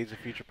like Days of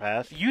Future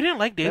Past. You didn't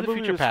like Days That of movie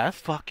Future was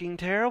Past? fucking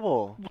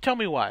terrible. Well, tell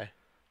me why.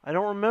 I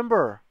don't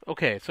remember.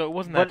 Okay, so it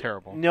wasn't that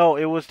terrible. No,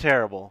 it was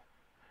terrible.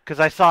 Because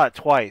I saw it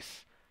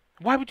twice.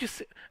 Why would you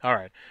say... All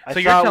right. I So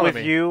you're saw it telling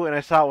with me... you, and I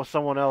saw it with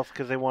someone else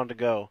because they wanted to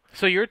go.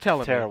 So you're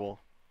telling It's terrible.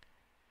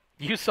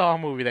 me you saw a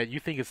movie that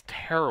you think is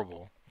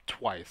terrible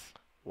twice.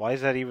 Why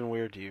is that even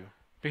weird to you?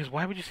 Because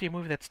why would you see a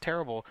movie that's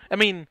terrible? I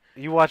mean...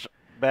 You watch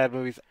bad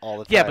movies all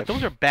the time. Yeah, but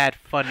those are bad,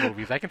 fun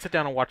movies. I can sit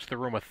down and watch The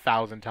Room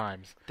 1,000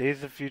 times.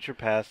 Days of Future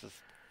Past is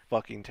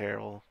fucking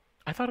terrible.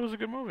 I thought it was a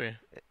good movie.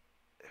 It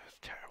was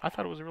terrible. I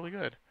thought it was really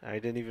good. I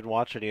didn't even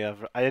watch any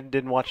of. I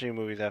didn't watch any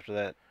movies after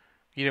that.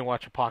 You didn't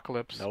watch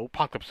Apocalypse? Nope.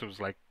 Apocalypse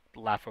was like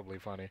laughably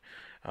funny.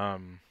 I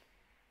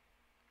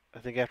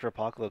think after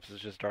Apocalypse is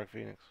just Dark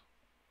Phoenix.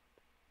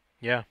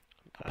 Yeah,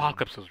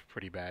 Apocalypse was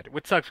pretty bad.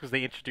 Which sucks because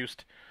they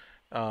introduced,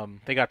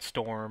 they got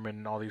Storm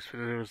and all these.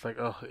 It was like,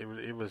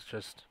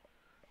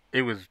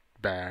 it was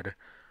bad.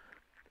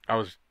 I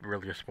was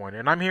really disappointed,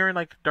 and I'm hearing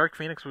like Dark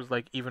Phoenix was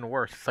like even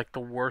worse. It's like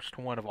the worst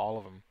one of all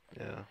of them.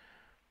 Yeah.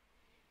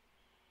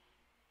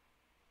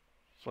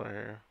 So I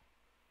hear.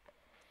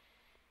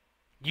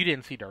 You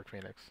didn't see Dark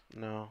Phoenix?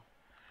 No.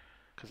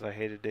 Because I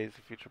hated Days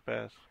of Future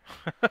Past.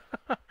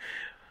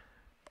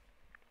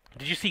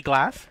 Did you see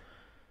Glass?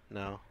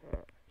 No.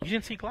 You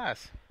didn't see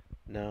Glass?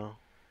 No.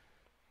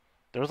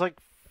 There was like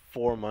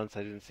 4 months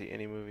I didn't see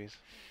any movies.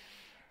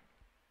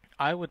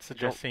 I would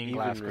suggest Don't seeing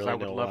even Glass because I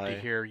really would know love why. to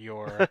hear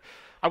your.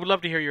 I would love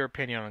to hear your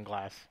opinion on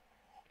Glass.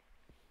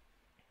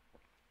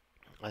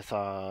 I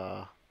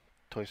saw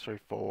Toy Story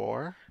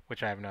 4,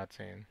 Which I have not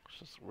seen.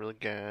 which is really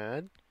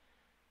good.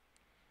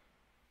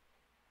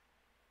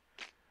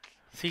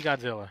 See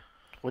Godzilla.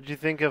 What did you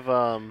think of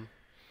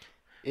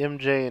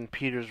MJ and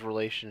Peter's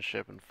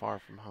relationship in Far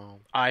From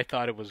Home? I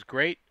thought it was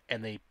great,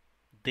 and they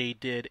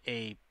did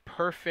a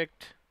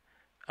perfect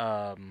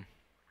high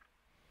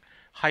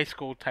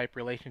school type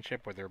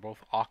relationship where they're both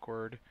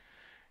awkward,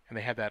 and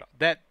they had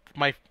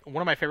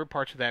one of my favorite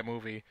parts of that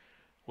movie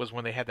was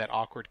when they had that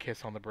awkward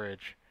kiss on the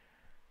bridge.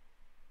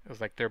 It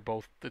was like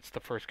it's the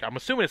first. I'm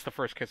assuming it's the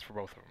first kiss for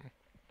both of them,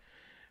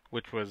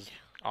 which was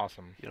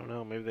awesome. You don't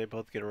know. Maybe they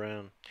both get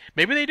around.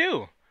 Maybe they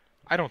do.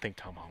 I don't think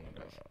Tom Holland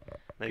does.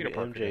 Maybe Peter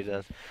Parker MJ doesn't.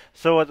 does.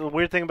 So the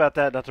weird thing about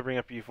that, not to bring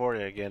up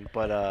Euphoria again,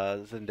 but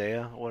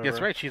Zendaya, whatever.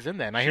 That's right. She's in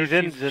that. And I She's hear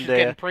in she's Zendaya.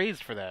 getting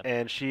praised for that.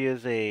 And she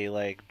is a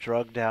like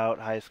drugged out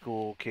high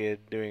school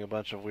kid doing a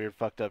bunch of weird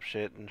fucked up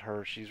shit, and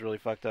she's really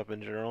fucked up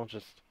in general,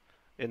 just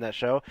in that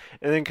show.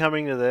 And then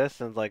coming to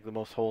this and like the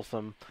most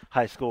wholesome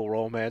high school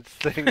romance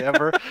thing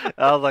ever.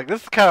 I was like,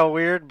 this is kind of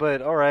weird,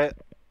 but all right.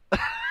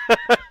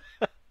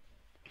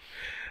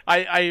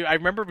 I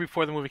remember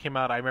before the movie came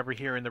out, I remember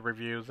hearing the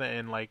reviews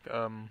and like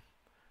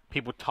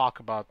people talk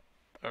about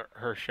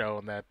her show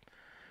and that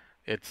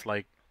it's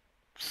like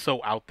so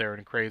out there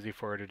and crazy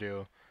for her to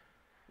do.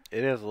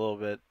 It is a little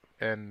bit.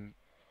 And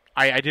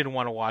I didn't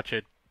want to watch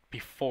it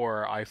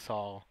before I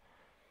saw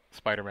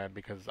Spider-Man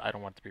because I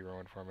don't want it to be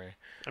ruined for me.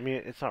 I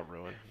mean, it's not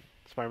ruined.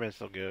 Spider-Man's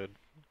still good.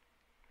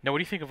 Now, what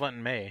do you think of Aunt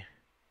May?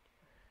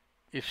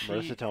 Is she?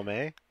 Marissa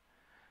Tomei?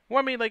 Well,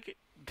 I mean, like,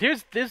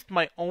 here's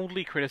my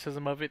only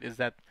criticism of it is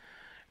that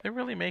they're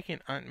really making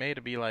Aunt May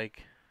to be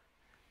like,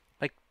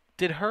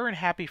 did her and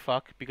Happy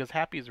fuck? Because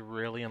Happy's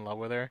really in love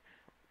with her.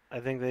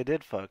 I think they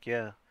did fuck,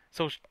 yeah.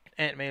 So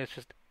Aunt May is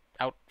just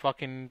out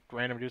fucking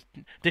random dudes.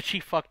 Did she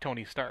fuck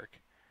Tony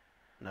Stark?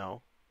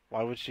 No.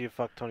 Why would she have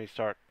fucked Tony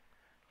Stark?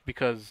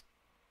 Because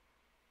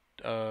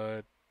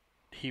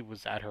he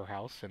was at her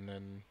house and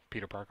then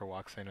Peter Parker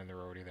walks in and they're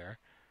already there.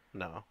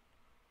 No.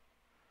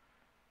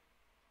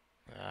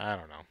 I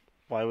don't know.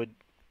 Why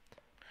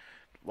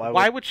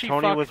would she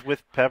Tony fuck? was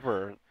with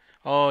Pepper.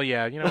 Oh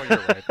yeah, you know what, you're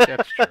right.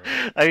 That's true.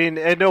 I mean,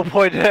 at no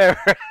point did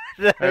ever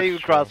that That's even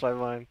true. cross my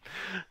mind.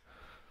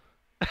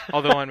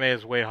 Although Aunt May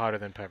is way hotter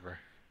than Pepper.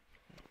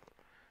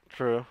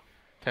 True.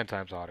 10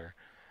 times hotter.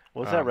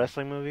 What was that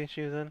wrestling movie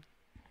she was in?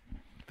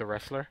 The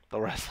Wrestler? The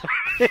wrestler.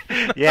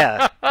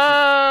 Yeah.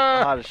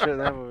 Hot as shit in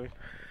that movie.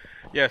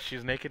 Yeah,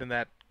 she's naked in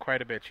that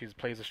quite a bit. She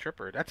plays a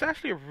stripper. That's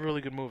actually a really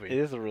good movie. It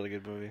is a really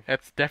good movie.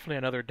 That's definitely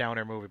another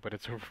downer movie, but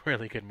it's a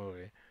really good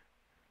movie.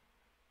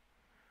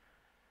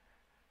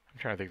 I'm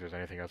trying to think if there's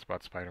anything else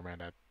about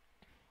Spider-Man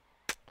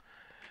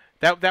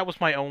that was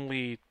my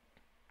only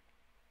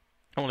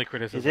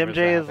criticism. Is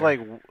MJ as like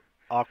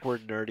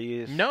awkward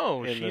nerdy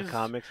no, in she's the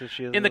comics as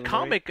she is in the movie?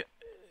 comic.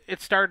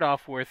 It started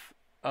off with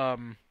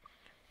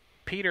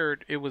Peter.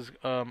 It was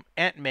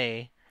Aunt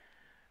May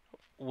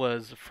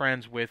was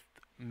friends with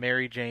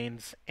Mary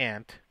Jane's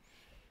aunt,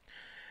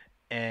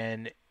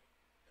 and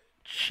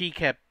she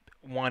kept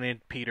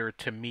wanting Peter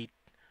to meet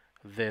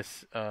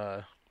this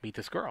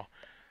girl,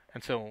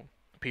 and so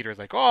Peter's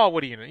like, oh,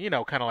 what do you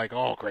know, kind of like,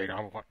 oh, great,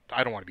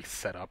 I don't want to be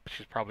set up.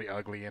 She's probably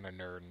ugly and a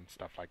nerd and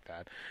stuff like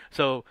that.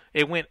 So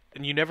it went,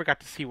 and you never got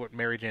to see what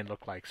Mary Jane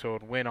looked like. So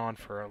it went on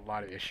for a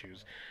lot of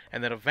issues,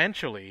 and then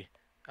eventually,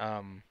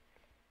 there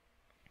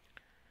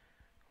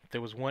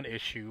was one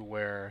issue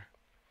where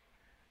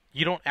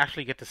you don't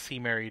actually get to see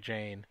Mary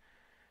Jane,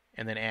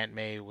 and then Aunt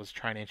May was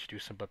trying to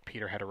introduce him, but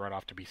Peter had to run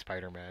off to be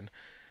Spider-Man.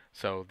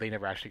 So they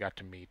never actually got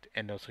to meet.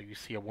 And so you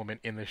see a woman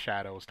in the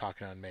shadows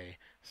talking to Aunt May,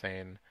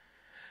 saying,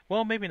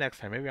 well, maybe next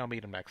time. Maybe I'll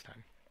meet him next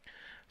time.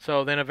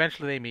 So then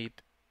eventually they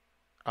meet,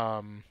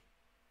 and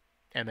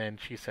then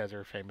she says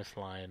her famous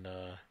line,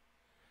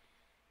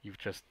 you've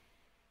just,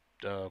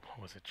 what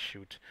was it,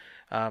 shoot.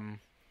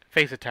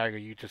 Face it, Tiger,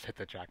 you just hit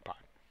the jackpot.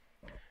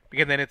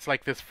 Because then it's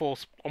like this full,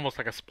 almost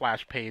like a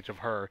splash page of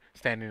her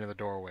standing in the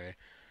doorway,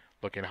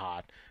 looking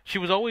hot. She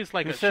was always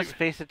like... Who says,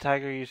 face it,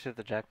 Tiger, you just hit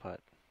the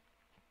jackpot?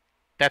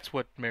 That's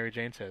what Mary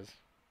Jane says.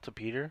 To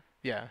Peter?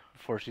 Yeah.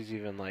 Before she's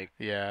even like...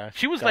 Yeah.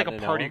 She was like a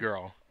gotten to party know him?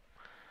 girl.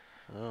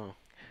 Oh.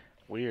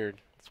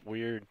 Weird. It's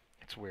weird.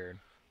 It's weird.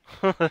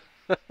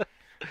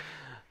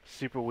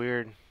 Super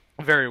weird.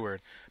 Very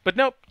weird. But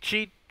nope,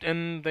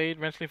 and they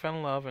eventually fell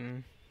in love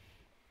and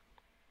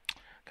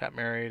got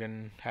married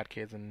and had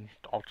kids in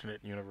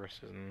alternate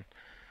universes. And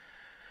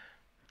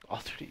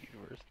Alternate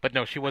universe. But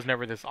no, she was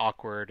never this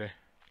awkward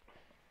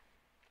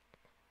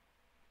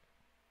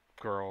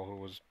girl who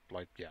was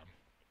like, yeah,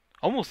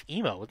 almost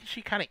emo. Wasn't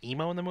she kind of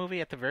emo in the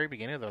movie at the very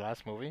beginning of the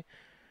last movie?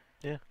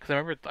 Yeah. Because I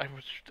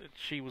remember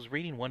she was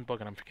reading one book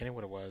and I'm forgetting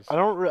what it was. I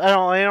don't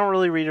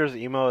really read her as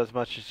emo as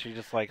much as she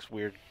just likes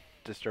weird,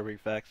 disturbing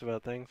facts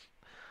about things.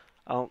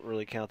 I don't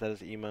really count that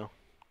as emo.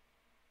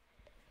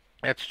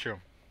 That's true.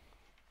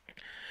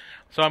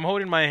 So I'm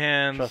holding my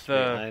hands. Trust me,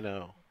 I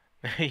know.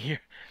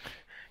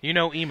 you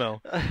know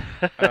emo.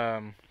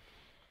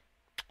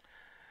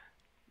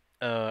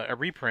 A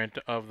reprint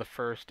of the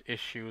first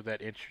issue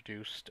that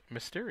introduced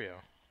Mysterio.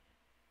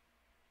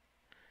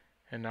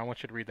 And I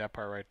want you to read that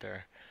part right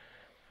there.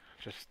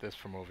 Just this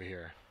from over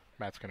here.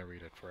 Matt's going to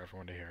read it for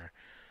everyone to hear.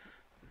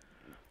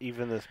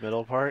 Even this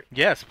middle part?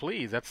 Yes,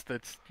 please. That's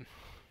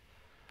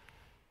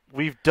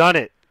We've done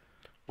it.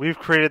 We've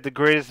created the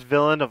greatest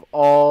villain of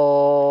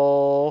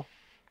all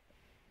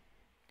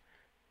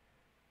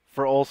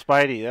for old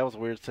Spidey. That was a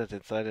weird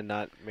sentence I did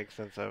not make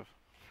sense of.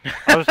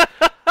 I was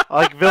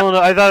like villain.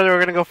 I thought they were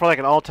gonna go for like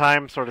an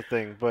all-time sort of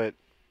thing, but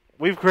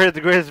we've created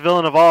the greatest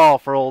villain of all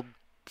for old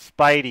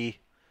Spidey.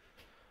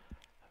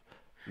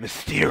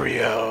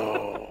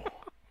 Mysterio.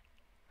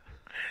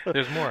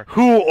 There's more.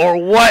 Who or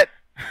what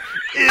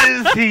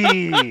is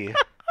he?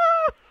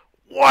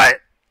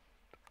 What?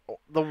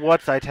 The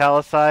what's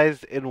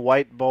italicized in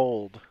white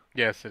bold.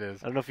 Yes, it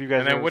is. I don't know if you guys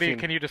And then have what do you? seen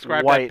Can you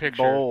describe white that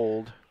picture?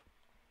 bold.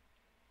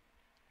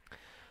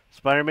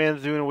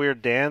 Spider-Man's doing a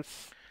weird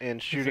dance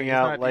and shooting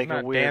out like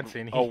a weird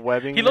dancing. a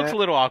webbing. He looks net. a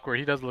little awkward.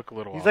 He does look a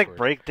little He's awkward.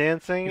 like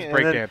breakdancing. He's and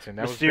then breakdancing.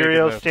 That was big in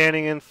Mysterio the-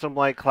 standing in some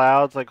like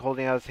clouds, like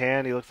holding out his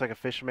hand. He looks like a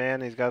fish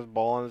man. He's got his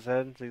ball on his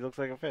head, so he looks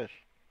like a fish.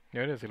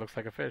 There it is. He looks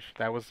like a fish.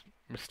 That was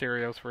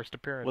Mysterio's first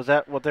appearance. Was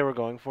that what they were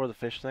going for, the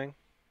fish thing?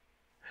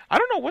 I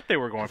don't know what they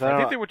were going 'Cause for. I I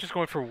think don't- they were just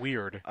going for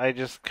weird. I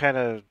just kind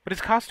of But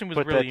his costume was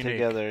put really that unique.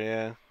 together,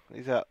 yeah.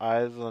 He's got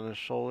eyes on his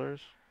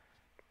shoulders.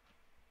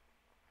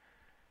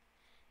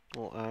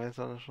 Little eyes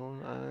on his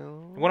shoulders.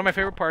 One of my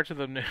favorite parts of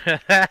the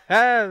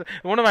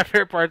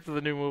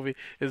new movie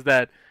is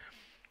that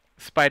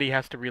Spidey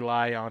has to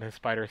rely on his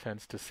spider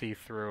sense to see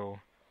through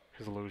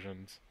his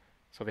illusions.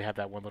 So they have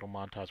that one little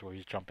montage where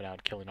he's jumping out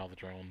and killing all the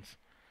drones.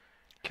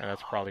 And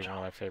that's probably one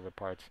of my favorite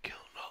parts.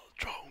 Killing all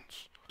the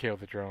drones. Kill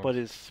the drones.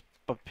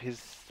 But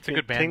his It's a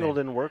good band tingle name.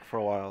 didn't work for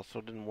a while, so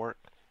it didn't work.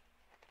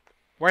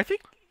 Where I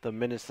think The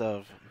Menace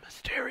of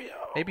Mysterio.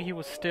 maybe he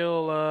was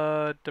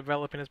still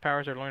developing his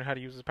powers or learning how to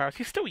use his powers.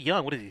 He's still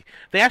young. What is he?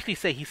 They actually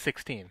say he's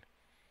 16.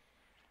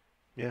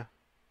 Yeah.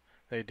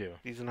 They do.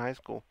 He's in high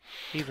school.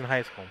 He's in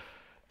high school.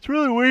 It's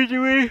really weird to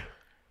me.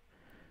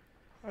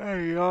 I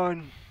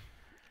yawn.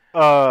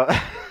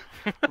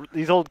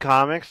 These old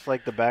comics,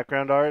 like the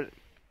background art.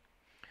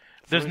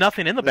 There's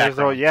nothing in the There's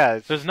background. yeah,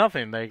 There's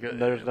nothing. Like,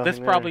 There's nothing this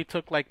there. probably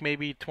took like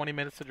maybe 20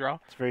 minutes to draw.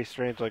 it's very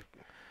strange. Like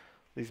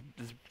this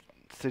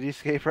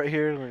cityscape right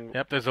here. Like,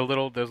 Yep, there's a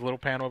little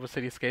panel of a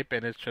cityscape,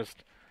 and it's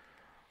just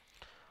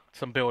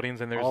some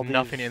buildings, and there's All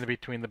nothing these- in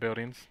between the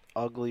buildings.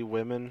 ugly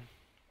women.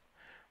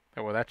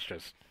 Oh, well, that's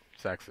just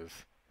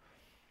sexist.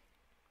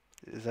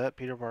 Is that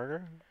Peter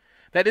Parker?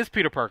 That is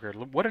Peter Parker.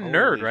 What a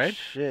nerd, Holy right?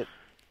 Shit.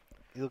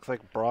 He looks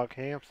like Brock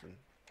Hampson.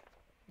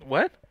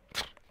 What?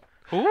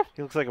 Who?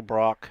 He looks like a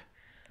Brock.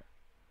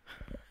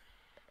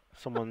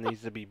 Someone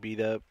needs to be beat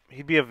up.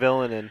 He'd be a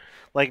villain in,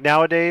 like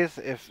nowadays,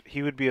 if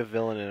he would be a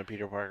villain in a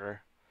Peter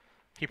Parker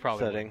He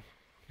probably setting.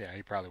 would. Yeah,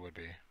 he probably would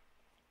be.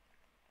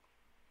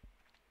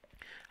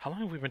 How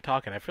long have we been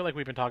talking? I feel like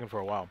we've been talking for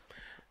a while.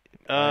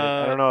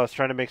 I don't know. I was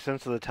trying to make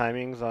sense of the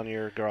timings on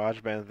your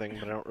GarageBand thing,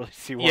 but I don't really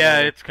see why. Yeah,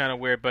 it's kind of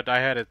weird, but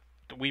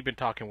we've been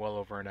talking well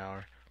over an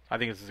hour. I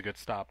think this is a good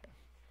stop.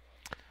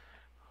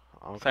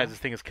 Okay. Besides, this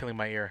thing is killing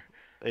my ear.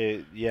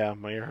 Yeah,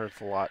 my ear hurts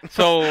a lot.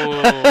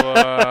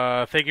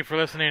 So, thank you for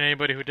listening,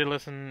 anybody who did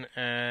listen,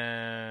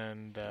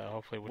 and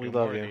hopefully we'll We do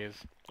more love of you. these.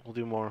 We'll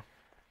do more.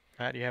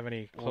 Matt, do you have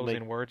any We'll closing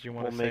make- words you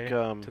want we'll to make,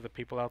 say to the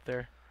people out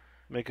there?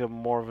 Make a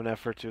more of an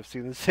effort to have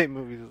seen the same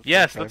movies. At the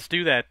Yes, same time. let's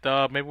do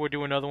that. Maybe we'll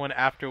do another one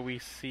after we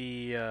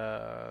see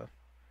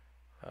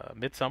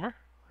Midsummer.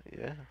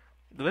 Yeah.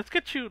 Let's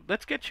get you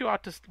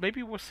out to.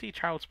 Maybe we'll see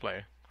Child's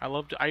Play.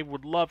 I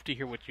would love to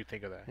hear what you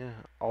think of that. Yeah.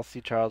 I'll see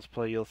Child's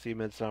Play. You'll see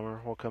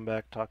Midsummer. We'll come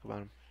back talk about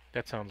him.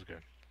 That sounds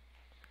good.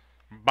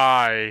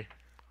 Bye.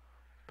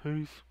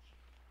 Peace.